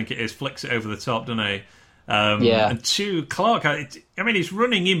 Brooks, I think it is, flicks it over the top, doesn't he? And Clark, he's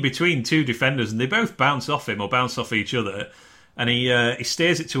running in between two defenders, and they both bounce off him or bounce off each other, and he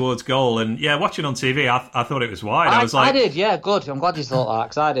steers it towards goal. And watching on TV, I thought it was wide. I did, good. I'm glad you thought that,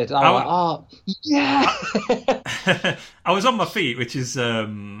 because I did. I was I was on my feet, which is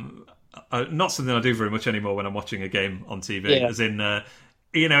not something I do very much anymore when I'm watching a game on TV. As in,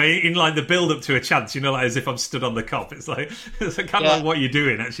 in like the build up to a chance, like as if I'm stood on the cop. It's like kind of like what you're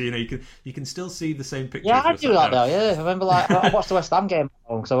doing. Actually, you can still see the same picture. Yeah, I do that though. Yeah, I remember I watched the West Ham game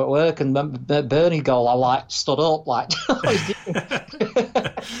so at work, and Bernie goal, I stood up like.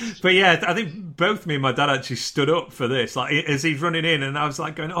 But I think both me and my dad actually stood up for this, like as he's running in, and I was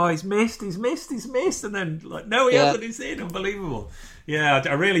like going, "Oh, he's missed," and then like, "No, he hasn't. He's in." Unbelievable. Yeah,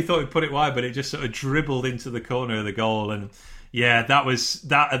 I really thought he'd put it wide, but it just sort of dribbled into the corner of the goal. And that was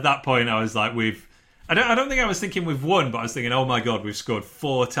that. At that point, I was like, I don't think I was thinking we've won, but I was thinking, oh my God, we've scored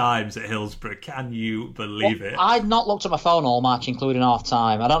 4 times at Hillsborough. Can you believe it? I'd not looked at my phone all match, including half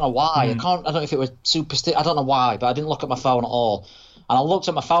time. I don't know why. I don't know if it was superstition. I don't know why, but I didn't look at my phone at all. And I looked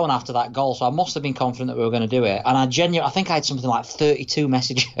at my phone after that goal, so I must have been confident that we were going to do it. And I think I had something like 32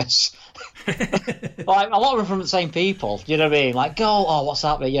 messages. Like, a lot of them from the same people. Do you know what I mean? Like, go, what's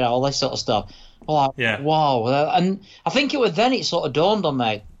happening? All this sort of stuff. Like, wow. And I think it sort of dawned on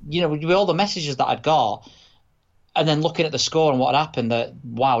me, with all the messages that I'd got, and then looking at the score and what had happened, that,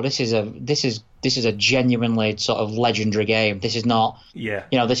 wow, this is a genuinely sort of legendary game. This is not,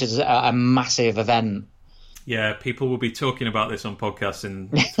 this is a massive event. Yeah, people will be talking about this on podcasts in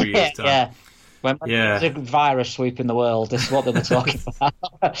 3 years' time. When there's a virus sweeping the world, this is what they were talking about.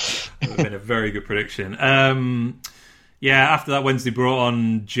 It would have been a very good prediction. After that, Wednesday brought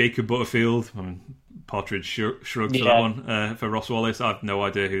on Jacob Butterfield. Partridge shrugged for that one. For Ross Wallace, I have no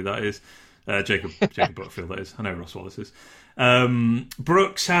idea who that is. Jacob Butterfield, that is. I know Ross Wallace is.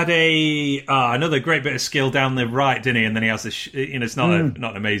 Brooks had another great bit of skill down the right, didn't he? And then he has this. It's not an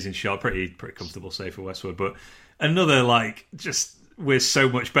amazing shot, pretty comfortable save for Westwood, but another just we're so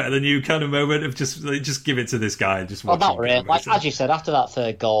much better than you kind of moment of just give it to this guy and just watch. Well, not really. Like as you said, after that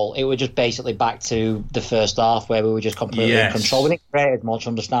third goal, it was just basically back to the first half where we were just completely in control. We didn't create as much,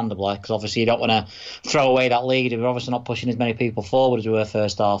 understandably, because obviously you don't want to throw away that lead. We're obviously not pushing as many people forward as we were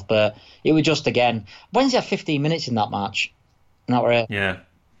first half, but it was just Wednesday had 15 minutes in that match. Not right. Yeah.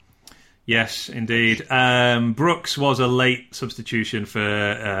 Yes, indeed. Brooks was a late substitution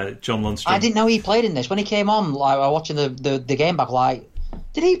for John Lundstrom. I didn't know he played in this. When he came on, I was watching the game back,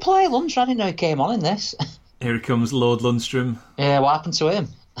 did he play Lundstrom? I didn't know he came on in this. Here he comes, Lord Lundstrom. Yeah, what happened to him?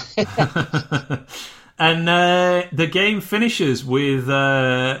 And the game finishes with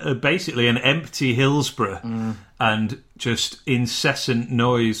basically an empty Hillsborough and just incessant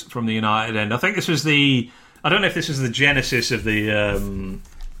noise from the United end. I think this was I don't know if this was the genesis of the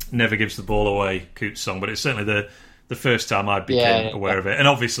Never Gives the Ball Away Coots song, but it's certainly the first time I became aware of it. And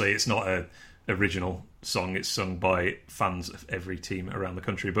obviously it's not an original song, it's sung by fans of every team around the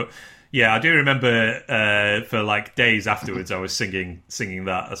country. But I do remember for days afterwards I was singing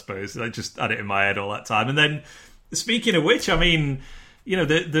that, I suppose. I just had it in my head all that time. And then, speaking of which, the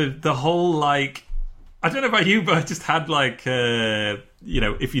whole I don't know about you, but I just had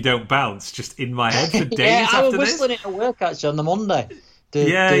if you don't bounce, just in my head for days after this. I was whistling it at work actually on the Monday.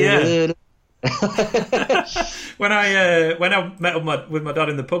 When I met with my dad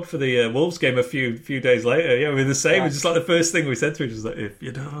in the pub for the Wolves game a few days later, we were the same. It was just like the first thing we said to each other, like, if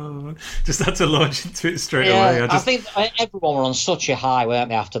you don't, just had to launch into it straight away. I think everyone were on such a high, weren't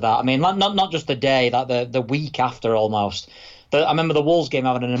they, after that? I mean, not just the day, that the week after almost. I remember the Wolves game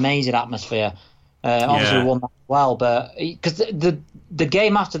having an amazing atmosphere. Obviously we won that well, but because the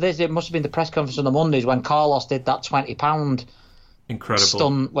game after this, it must have been the press conference on the Mondays when Carlos did that £20 incredible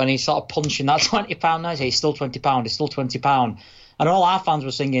stunt when he started punching that £20 noise. He's still £20. He's still £20. And all our fans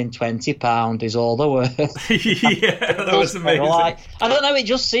were singing £20 is all the worth. That was amazing. I don't know. It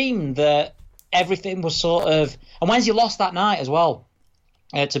just seemed that everything was sort of. And Wednesday lost that night as well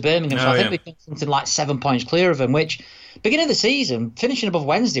to Birmingham. So I think they got something like 7 points clear of them, which. Beginning of the season, finishing above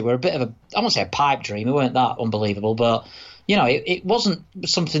Wednesday were a bit of I won't say a pipe dream, it weren't that unbelievable, but, it wasn't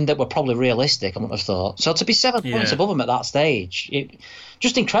something that were probably realistic, I wouldn't have thought. So to be 7 points above them at that stage,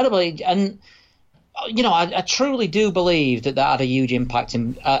 just incredibly. And, I truly do believe that had a huge impact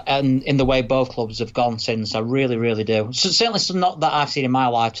in the way both clubs have gone since. I really, really do. So, certainly not that I've seen in my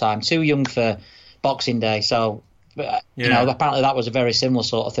lifetime. Too young for Boxing Day, so... apparently that was a very similar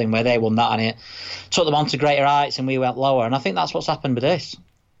sort of thing where they won that and it took them on to greater heights and we went lower. And I think that's what's happened with this.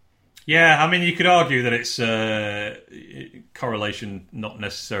 Yeah, I mean, you could argue that it's correlation not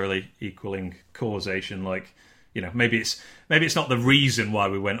necessarily equaling causation. Like, maybe it's not the reason why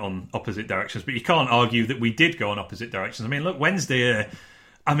we went on opposite directions, but you can't argue that we did go on opposite directions. I mean, look, Wednesday.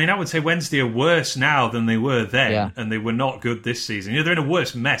 I would say Wednesday are worse now than they were then, and they were not good this season. They're in a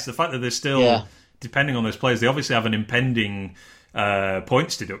worse mess. The fact that they're still. Yeah. Depending on those players, they obviously have an impending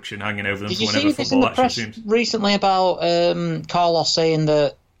points deduction hanging over them. Did you see this in the press recently about Carlos saying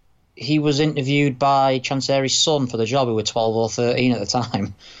that he was interviewed by Chanseri's son for the job, who were 12 or 13 at the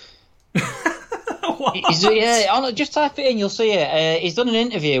time? What? Just type it in, you'll see it. He's done an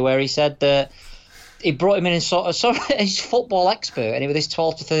interview where he said that he brought him in as he's a football expert, and he was this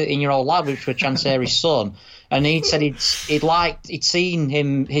 12 to 13-year-old lad, which was Chanseri's son. And he said he'd seen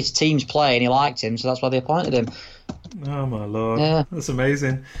his teams play and he liked him, so that's why they appointed him. Oh my lord, that's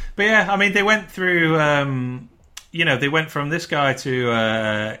amazing. But they went through. They went from this guy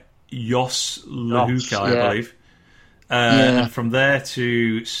to Jos Luhukay, I believe, and from there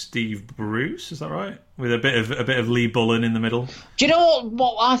to Steve Bruce. Is that right? With a bit of Lee Bullen in the middle. Do you know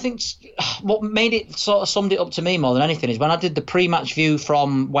what I think? What made it sort of summed it up to me more than anything is when I did the pre-match view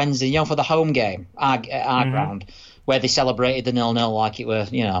from Wednesday, for the home game, our ground, where they celebrated the 0-0 like it were,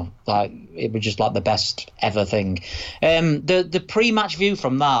 like it was just like the best ever thing. The pre-match view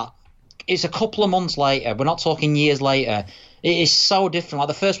from that is a couple of months later. We're not talking years later. It is so different. Like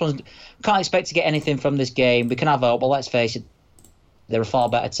the first one, can't expect to get anything from this game. We can have hope, but let's face it. They're a far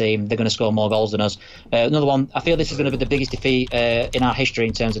better team. They're going to score more goals than us. Another one, I feel this is going to be the biggest defeat in our history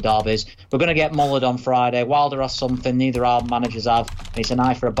in terms of derbies. We're going to get mullered on Friday. Wilder has something neither our managers have. It's an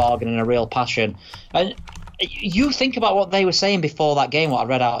eye for a bargain and a real passion. And you think about what they were saying before that game, what I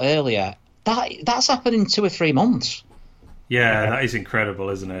read out earlier. That's happened in 2 or 3 months. Yeah, that is incredible,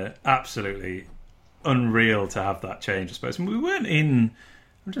 isn't it? Absolutely unreal to have that change, I suppose. And we weren't in...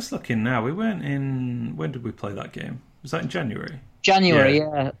 I'm just looking now. We weren't in... When did we play that game? Was that in January? January,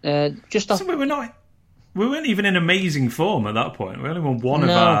 yeah. So we weren't even in amazing form at that point. We only won one of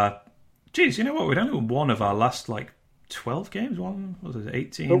our. Geez, you know what? We'd only won one of our last 12 games. One was it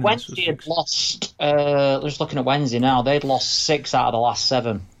 18? But Wednesday had lost. Just looking at Wednesday now, they'd lost 6 out of the last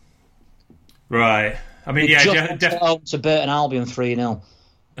 7. Right. I mean, just home to Burton Albion 3-0.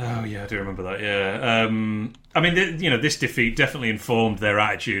 Oh yeah, I do remember that. Yeah. I mean, this defeat definitely informed their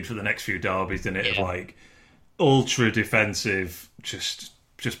attitude for the next few derbies, didn't it? Yeah. Of ultra defensive, just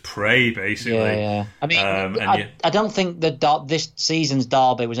pray basically. Yeah. I mean, I don't think that this season's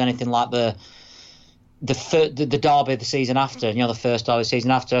derby was anything like the derby of the season after. The first derby of the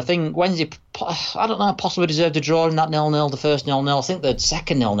season after. I think Wednesday, I don't know, possibly deserved a draw in that 0-0, the first 0-0. I think the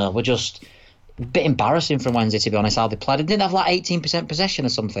second 0-0 were just a bit embarrassing from Wednesday, to be honest. How they played, they didn't have 18% possession or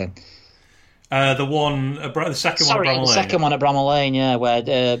something. The second one at Bramall Lane. The second one at Bramall Lane, yeah, where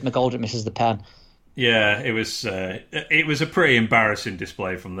McGoldrick misses the pen. Yeah, it was a pretty embarrassing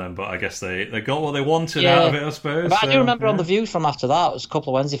display from them, but I guess they got what they wanted out of it, I suppose. But I do remember on the views from after that, there was a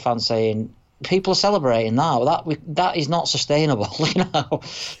couple of Wednesday fans saying, people are celebrating now. That is not sustainable,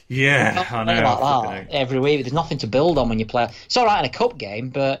 Yeah, I know. Like that every week. There's nothing to build on when you play. It's all right in a cup game,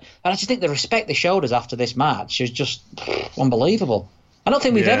 but I just think the respect they showed us after this match is just unbelievable. I don't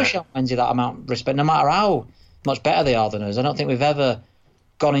think we've ever shown Wednesday that amount of respect, no matter how much better they are than us. I don't think we've ever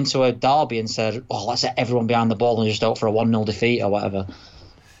gone into a derby and said, let's set everyone behind the ball and just hope for a 1-0 defeat or whatever.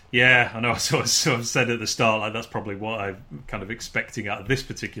 Yeah, I know. I sort of said at the start, like that's probably what I'm kind of expecting out of this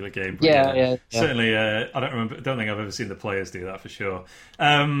particular game. But Yeah. Certainly, I don't think I've ever seen the players do that for sure.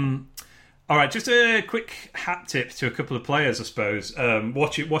 All right, just a quick hat tip to a couple of players, I suppose.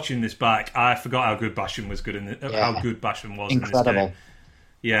 Watching this back, I forgot how good Basham was how good Basham was Incredible. in this game.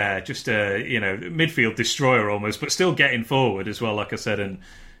 Yeah, just midfield destroyer almost, but still getting forward as well. Like I said, and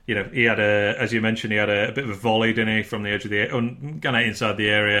he had as you mentioned, he had a bit of a volley, didn't he, from the edge of the kind of inside the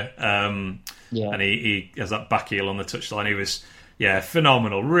area. And he has that back heel on the touchline. He was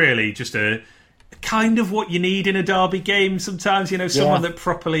phenomenal. Really, just a kind of what you need in a derby game sometimes. Someone that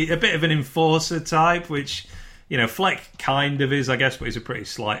properly a bit of an enforcer type, which Fleck kind of is, I guess, but he's a pretty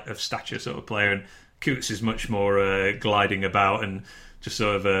slight of stature sort of player, and Coots is much more gliding about and just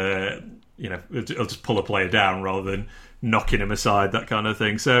sort of he'll just pull a player down rather than knocking him aside, that kind of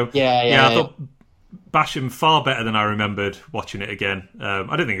thing. So I thought Basham far better than I remembered watching it again. I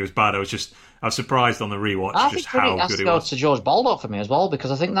didn't think it was bad. I was surprised on the rewatch just how good it was. To George Baldock for me as well,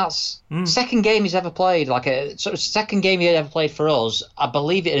 because I think that's second game he's ever played. Second game he ever played for us. I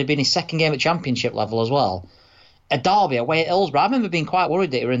believe it had been his second game at Championship level as well. A derby away at Hillsborough. I remember being quite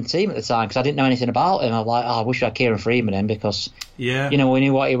worried that he were in the team at the time because I didn't know anything about him. I'm like, I wish I had Kieran Freeman in because we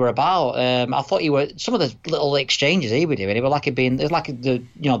knew what he were about. I thought some of the little exchanges he were doing. It was like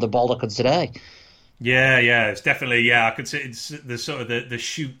the Baldock of today. Yeah, it's definitely I could see it's the sort of the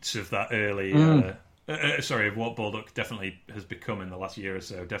shoots of that early. Of what Baldock definitely has become in the last year or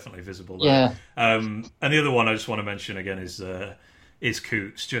so. Definitely visible there. Yeah. And the other one I just want to mention again is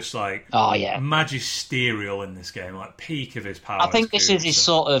Coots, just like magisterial in this game, like peak of his power. I think this is his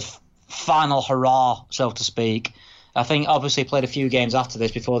sort of final hurrah, so to speak. I think obviously he played a few games after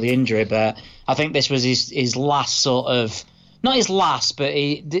this before the injury, but I think this was his last sort of, not his last, but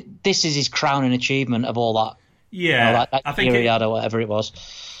this is his crowning achievement of all that. Yeah, that I think year he had or whatever it was.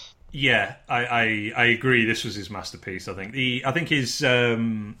 Yeah, I agree. This was his masterpiece. I think his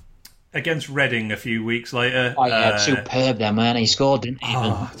against Reading a few weeks later. Superb there, man. He scored, didn't he?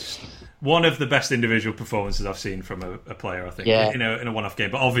 One of the best individual performances I've seen from a player, I think, in a one-off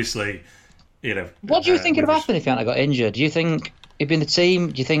game. But obviously, What do you think would have happened if he hadn't got injured? Do you think he'd been the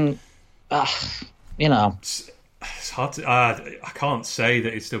team? Do you think, It's hard to... I can't say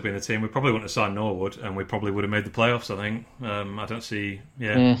that he'd still be in the team. We probably wouldn't have signed Norwood, and we probably would have made the playoffs, I think. I don't see...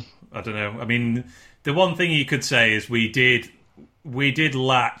 I don't know. I mean, the one thing you could say is we did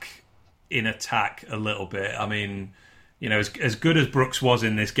lack in attack a little bit. I mean, as good as Brooks was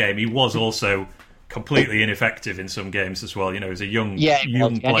in this game, he was also completely ineffective in some games as well. As a young player.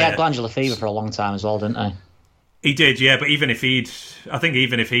 He had glandular fever for a long time as well, didn't he? He did, yeah. But even if he'd,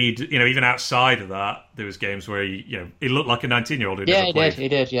 even outside of that, there was games where he looked like a 19-year-old who'd never played he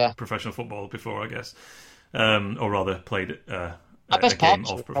did, professional football before, I guess, or rather played our best part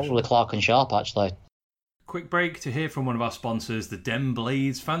was probably Clark and Sharp, actually. Quick break to hear from one of our sponsors, the Den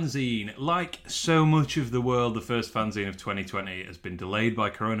Blades fanzine. Like so much of the world, the first fanzine of 2020 has been delayed by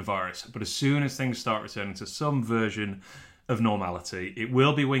coronavirus, but as soon as things start returning to some version of normality, it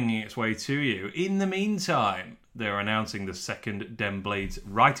will be winging its way to you. In the meantime, they're announcing the second Den Blades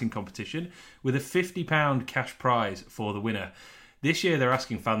writing competition with a £50 cash prize for the winner. This year, they're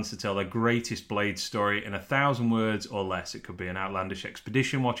asking fans to tell their greatest Blades story in 1,000 words or less. It could be an outlandish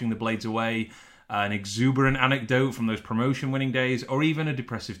expedition watching the Blades away, an exuberant anecdote from those promotion-winning days, or even a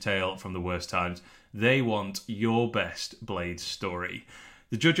depressive tale from the worst times. They want your best Blades story.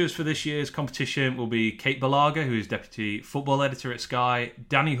 The judges for this year's competition will be Kate Balaga, who is Deputy Football Editor at Sky,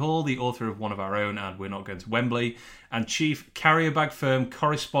 Danny Hall, the author of One of Our Own and We're Not Going to Wembley, and Chief Carrier Bag Firm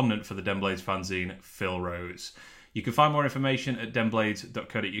Correspondent for the Den Blades fanzine, Phil Rose. You can find more information at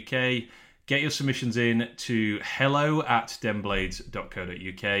denblades.co.uk. Get your submissions in to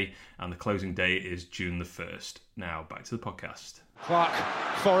hello@denblades.co.uk, and the closing date is June the 1st. Now, back to the podcast. Clark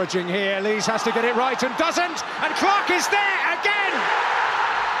foraging here. Lees has to get it right and doesn't. And Clark is there again.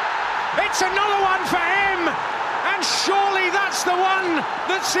 It's another one for him. And surely that's the one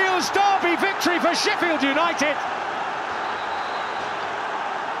that seals derby victory for Sheffield United.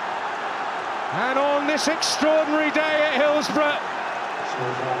 And on this extraordinary day at Hillsborough,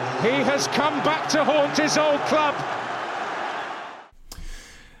 he has come back to haunt his old club.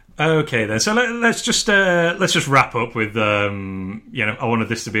 Okay, then. So let's just wrap up with I wanted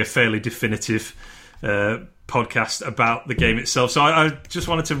this to be a fairly definitive podcast about the game itself. So I just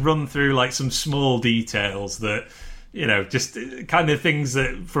wanted to run through like some small details that just kind of things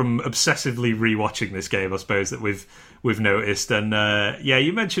that from obsessively rewatching this game, I suppose, that we've noticed. And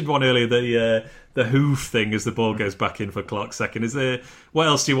you mentioned one earlier, the hoof thing as the ball goes back in for Clark's second. Is there what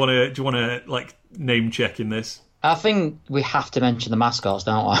else do you want to like name check in this? I think we have to mention the mascots,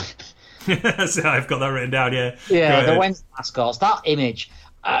 don't we? So I've got that written down. Yeah. Yeah, the Wednesday mascots. That image.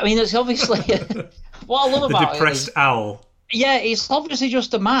 I mean, it's obviously what I love the about depressed it is, owl. yeah, it's obviously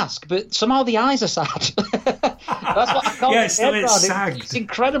just a mask, but somehow the eyes are sad. That's what I call it's sagged. It's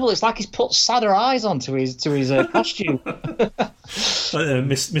incredible. It's like he's put sadder eyes onto his costume.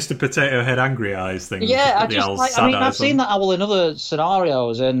 Mr. Potato Head angry eyes thing. Yeah, I've seen that owl in other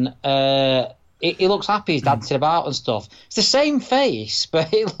scenarios, and he looks happy. He's dancing about and stuff. It's the same face,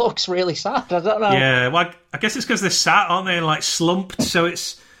 but it looks really sad. I don't know. Yeah, well, I guess it's because they're sat, aren't they, and like slumped. So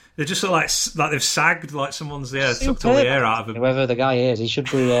they're just sort of like they've sagged, like someone's sucked all the air out of him. Whoever the guy is, he should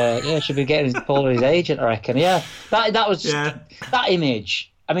be getting his call his agent, I reckon. Yeah, that was that image.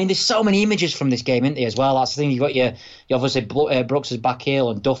 I mean, there's so many images from this game, isn't there, as well? That's the thing. You've got your obviously Brooks' back heel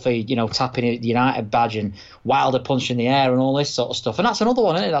and Duffy, tapping the United badge and Wilder punching the air and all this sort of stuff. And that's another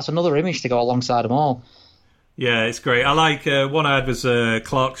one, isn't it? That's another image to go alongside them all. Yeah, it's great. I like one I had was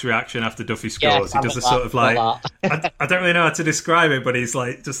Clark's reaction after Duffy scores. Yes, he does a sort of like I don't really know how to describe it, but he's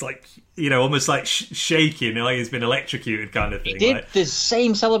like just like almost like shaking, like he's been electrocuted kind of thing. He did the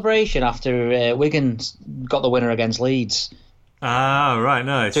same celebration after Wigan got the winner against Leeds. Ah, right,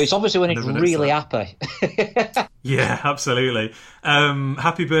 nice. So it's obviously when he's really happy. Yeah, absolutely.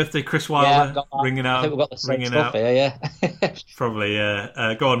 Happy birthday, Chris Wilder, ringing out. I think we've got the same stuff here, yeah. Probably,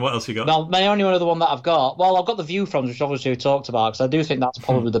 yeah. Go on, what else you got? Well, my only other one that I've got, I've got the view froms, which obviously we talked about, because I do think that's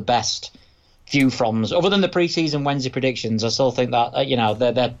probably the best view froms. Other than the pre-season Wednesday predictions, I still think that,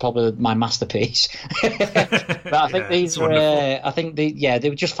 they're probably my masterpiece. But I think these were, they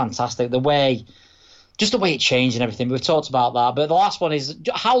were just fantastic. The way it changed and everything. We've talked about that. But the last one is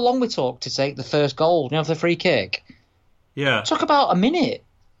how long we took to take the first goal, for the free kick. Yeah. It took about a minute.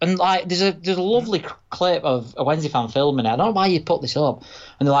 And like there's a lovely clip of a Wednesday fan filming it. I don't know why you put this up.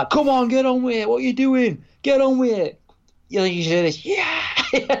 And they're like, come on, get on with it. What are you doing? Get on with it. You hear this,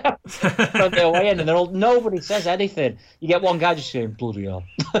 yeah. From the away end, and nobody says anything. You get one guy just saying, bloody hell.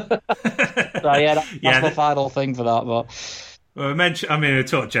 So that's the final thing for that. But well, we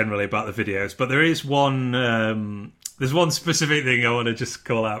talked generally about the videos, but there is one. There's one specific thing I want to just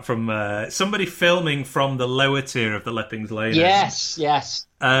call out from somebody filming from the lower tier of the Leppings Lane. Yes.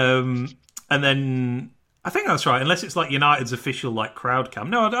 And then I think that's right, unless it's like United's official like crowd cam.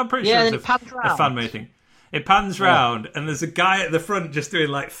 No, I'm pretty sure it's a fan made thing. It pans round, and there's a guy at the front just doing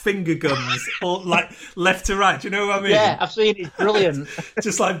like finger guns, all like left to right. Do you know what I mean? Yeah, I've seen it. It's brilliant.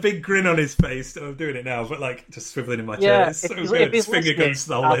 Just like big grin on his face. I'm doing it now, but like just swiveling in my chair. It's so good. It's finger guns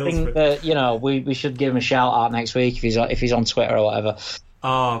the whole Hillsborough. I think that we should give him a shout out next week if he's on Twitter or whatever.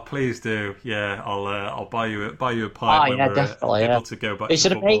 Oh, please do. Yeah, I'll buy you a pint when we're able to go back. It's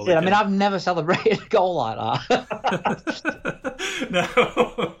to amazing. Again. I mean, I've never celebrated a goal like that.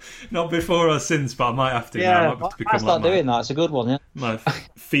 No, not before or since, but I might have to. Yeah, I might have to become start doing that. It's a good one. Yeah, my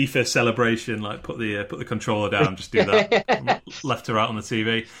FIFA celebration, like put the controller down, just do that left to right on the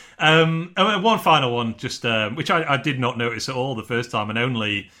TV. And one final one, just which I did not notice at all the first time, and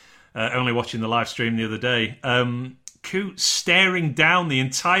only watching the live stream the other day. Coots staring down the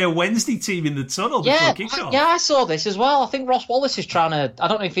entire Wednesday team in the tunnel before kickoff. Yeah, I saw this as well. I think Ross Wallace is trying to. I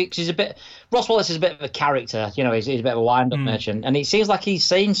don't know if Ross Wallace is a bit of a character. He's a bit of a wind-up merchant, and it seems like he's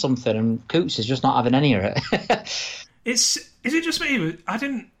saying something, and Coots is just not having any of it. Is it just me?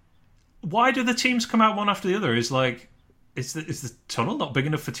 Why do the teams come out one after the other? Is the tunnel not big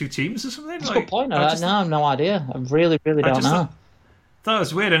enough for two teams or something? That's a good point. I have no idea. I really don't know. That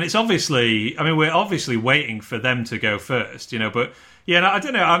was weird, and it's obviously. I mean, we're obviously waiting for them to go first, But I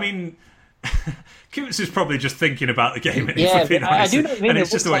don't know. I mean, Coots is probably just thinking about the game. I do know what you mean. And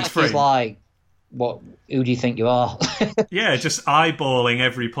it's just the way it's framed. He's like, who do you think you are? Yeah, just eyeballing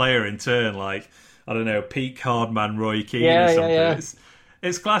every player in turn, like I don't know, Pete Hardman, Roy Keane, or something. Yeah.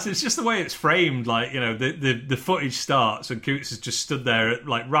 It's class. It's just the way it's framed. Like the footage starts and Coots has just stood there,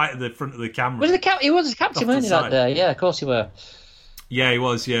 like right at the front of the camera. He was the captain, wasn't he? That day? Yeah, of course he were. Yeah, he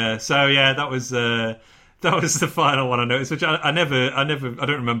was. Yeah, so yeah, that was the final one I noticed, which I don't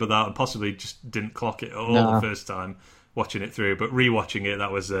remember that, and possibly just didn't clock it at all the first time watching it through. But rewatching it,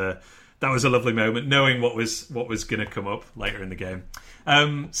 that was a lovely moment, knowing what was going to come up later in the game.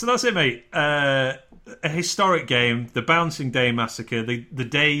 So that's it, mate. A historic game, the Bouncing Day Massacre, the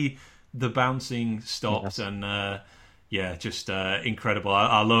day the bouncing stopped, and just incredible.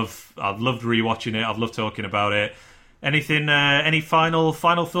 I've loved rewatching it. I've loved talking about it. Anything? Any final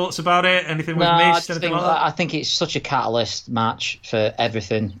thoughts about it? Anything we've missed? I think it's such a catalyst match for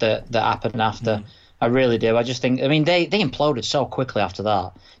everything that happened after. I really do. I just think. I mean, they imploded so quickly after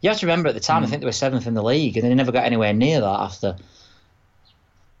that. You have to remember at the time. I think they were 7th in the league, and they never got anywhere near that after.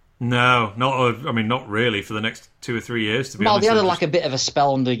 No, not really for the next 2 or 3 years. To be honest, they had like a bit of a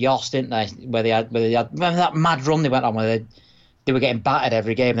spell under Yost, didn't they? Where they had remember that mad run they went on where they were getting battered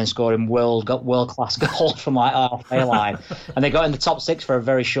every game and then scoring world class goals from like halfway line, and they got in the top 6 for a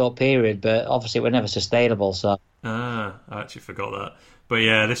very short period, but obviously it was never sustainable. So I actually forgot that. But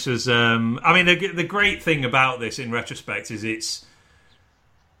yeah, this was. The great thing about this in retrospect is it's.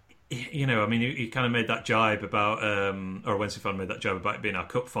 You kind of made that jibe about, or Wednesday fan made that jibe about it being our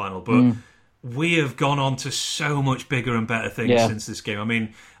cup final, but we have gone on to so much bigger and better things since this game. I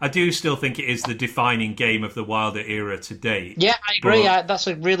mean, I do still think it is the defining game of the Wilder era to date. Yeah, I agree. That's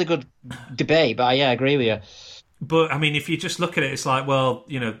a really good debate, but I agree with you. But, I mean, if you just look at it, it's like, well,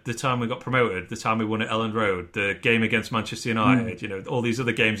 the time we got promoted, the time we won at Elland Road, the game against Manchester United, all these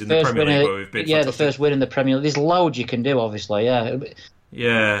other games in the Premier League where we've been fantastic. The first win in the Premier League. There's loads you can do, obviously, yeah.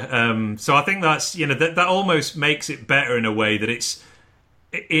 Yeah, so I think that's that almost makes it better in a way that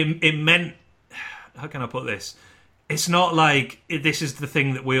it meant. How can I put this? It's not like this is the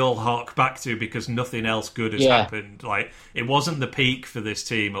thing that we all hark back to because nothing else good has happened. Like it wasn't the peak for this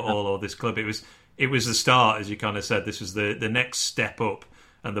team at all or this club. It was the start, as you kind of said. This was the next step up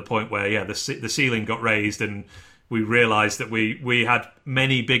and the point where the ceiling got raised and we realised that we had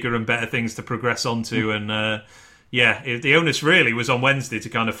many bigger and better things to progress onto and. The onus really was on Wednesday to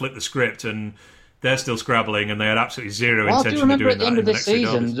kind of flip the script, and they're still scrabbling, and they had absolutely zero intention of doing that. At the end of this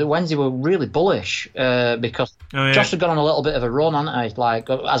season, the Wednesday were really bullish because Josh had gone on a little bit of a run, hadn't he? Like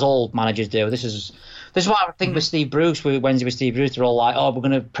as all managers do. This is why I think with Steve Bruce, with Wednesday with Steve Bruce, they're all like, "Oh, we're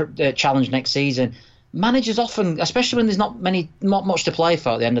going to challenge next season." Managers often, especially when there's not much to play for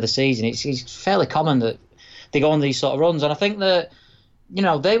at the end of the season, it's fairly common that they go on these sort of runs, and I think that.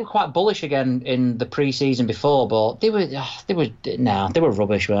 They were quite bullish again in the pre-season before, but they were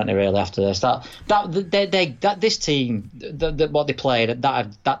rubbish, weren't they? Really, after this, this team, what they played,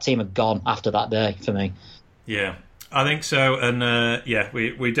 that team had gone after that day for me. Yeah, I think so, and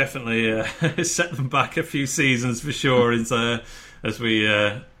we definitely set them back a few seasons for sure, as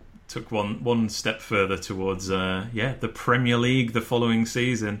we took one step further towards the Premier League the following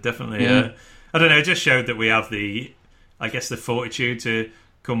season. Definitely, I don't know, it just showed that we have the fortitude to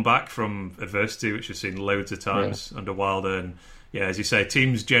come back from adversity, which we've seen loads of times under Wilder. And as you say,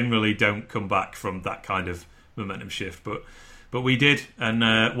 teams generally don't come back from that kind of momentum shift. But we did, and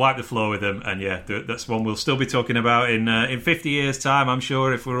wiped the floor with them. And that's one we'll still be talking about in 50 years' time, I'm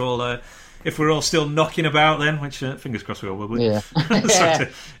sure, if we're all still knocking about then, which fingers crossed we all will be. Yeah. Sorry to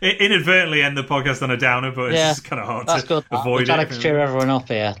inadvertently end the podcast on a downer, but it's kind of hard to avoid it. We're trying to cheer everyone up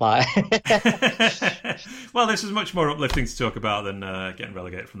here. Well, this is much more uplifting to talk about than getting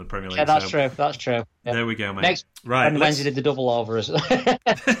relegated from the Premier League. Yeah, that's true. That's true. Yeah. There we go, mate. Next, right, Wednesday did the double over us.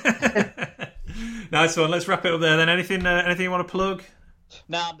 Nice one. Let's wrap it up there then. Anything you want to plug?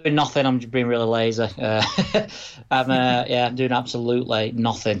 No, I'm doing nothing. I'm just being really lazy. I'm doing absolutely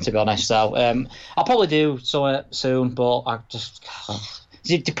nothing, to be honest. So I'll probably do something soon, but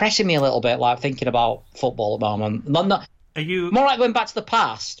it's depressing me a little bit, like thinking about football at the moment. Are you more like going back to the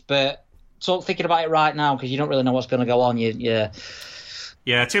past, but thinking about it right now because you don't really know what's going to go on.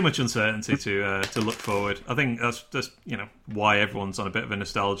 Yeah, too much uncertainty to look forward. I think that's just why everyone's on a bit of a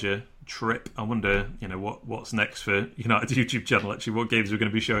nostalgia trip. I wonder what's next for United's YouTube channel. Actually, what games we're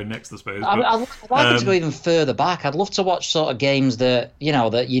going to be showing next, I suppose. I'd like to go even further back. I'd love to watch sort of games that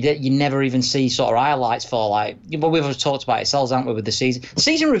that you never even see sort of highlights for. Like we've talked about it ourselves, haven't we, with the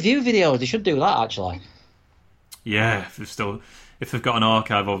season review videos? They should do that actually. Yeah, if they've got an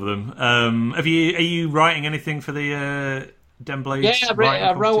archive of them. Are you writing anything for the Den Blades? Yeah,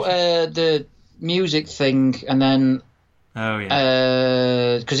 I wrote the music thing, and then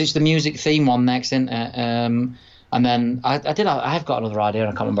because it's the music theme one next, isn't it? And then I've got another idea. I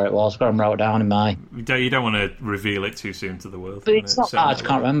can't remember what it was. I've got them wrote down in my. You don't want to reveal it too soon to the world. But it's not that I just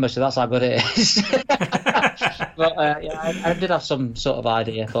can't remember, so that's how good it is. But I did have some sort of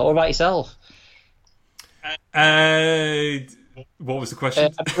idea. But what about yourself? What was the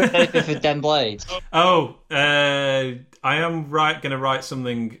question? I've written anything for Den Blades. I am going to write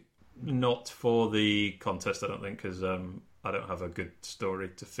something not for the contest, I don't think, because I don't have a good story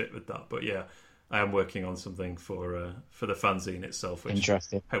to fit with that. But yeah, I am working on something for the fanzine itself, which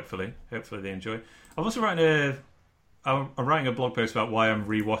hopefully they enjoy. I'm also writing a blog post about why I'm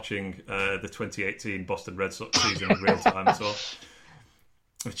rewatching the 2018 Boston Red Sox season in real time as well.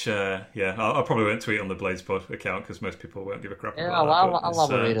 Which, I probably won't tweet on the Blades Pod account because most people won't give a crap about that. I'll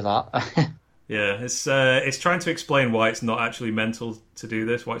have a read of that. Yeah, it's trying to explain why it's not actually mental to do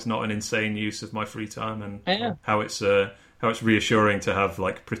this, why it's not an insane use of my free time, and how how it's reassuring to have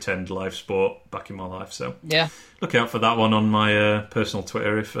like pretend live sport back in my life. So Yeah. look out for that one on my personal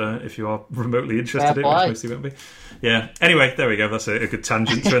Twitter if you are remotely interested in it, which most of you won't be. Yeah. Anyway, there we go. That's a good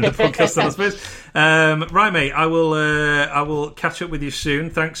tangent to end the podcast on, I suppose. Right, mate. I will catch up with you soon.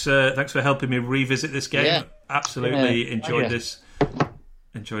 Thanks for helping me revisit this game. Yeah. Absolutely enjoyed this.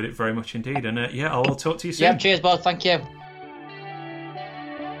 Enjoyed it very much indeed. And I'll talk to you soon. Yeah. Cheers, bud. Thank you.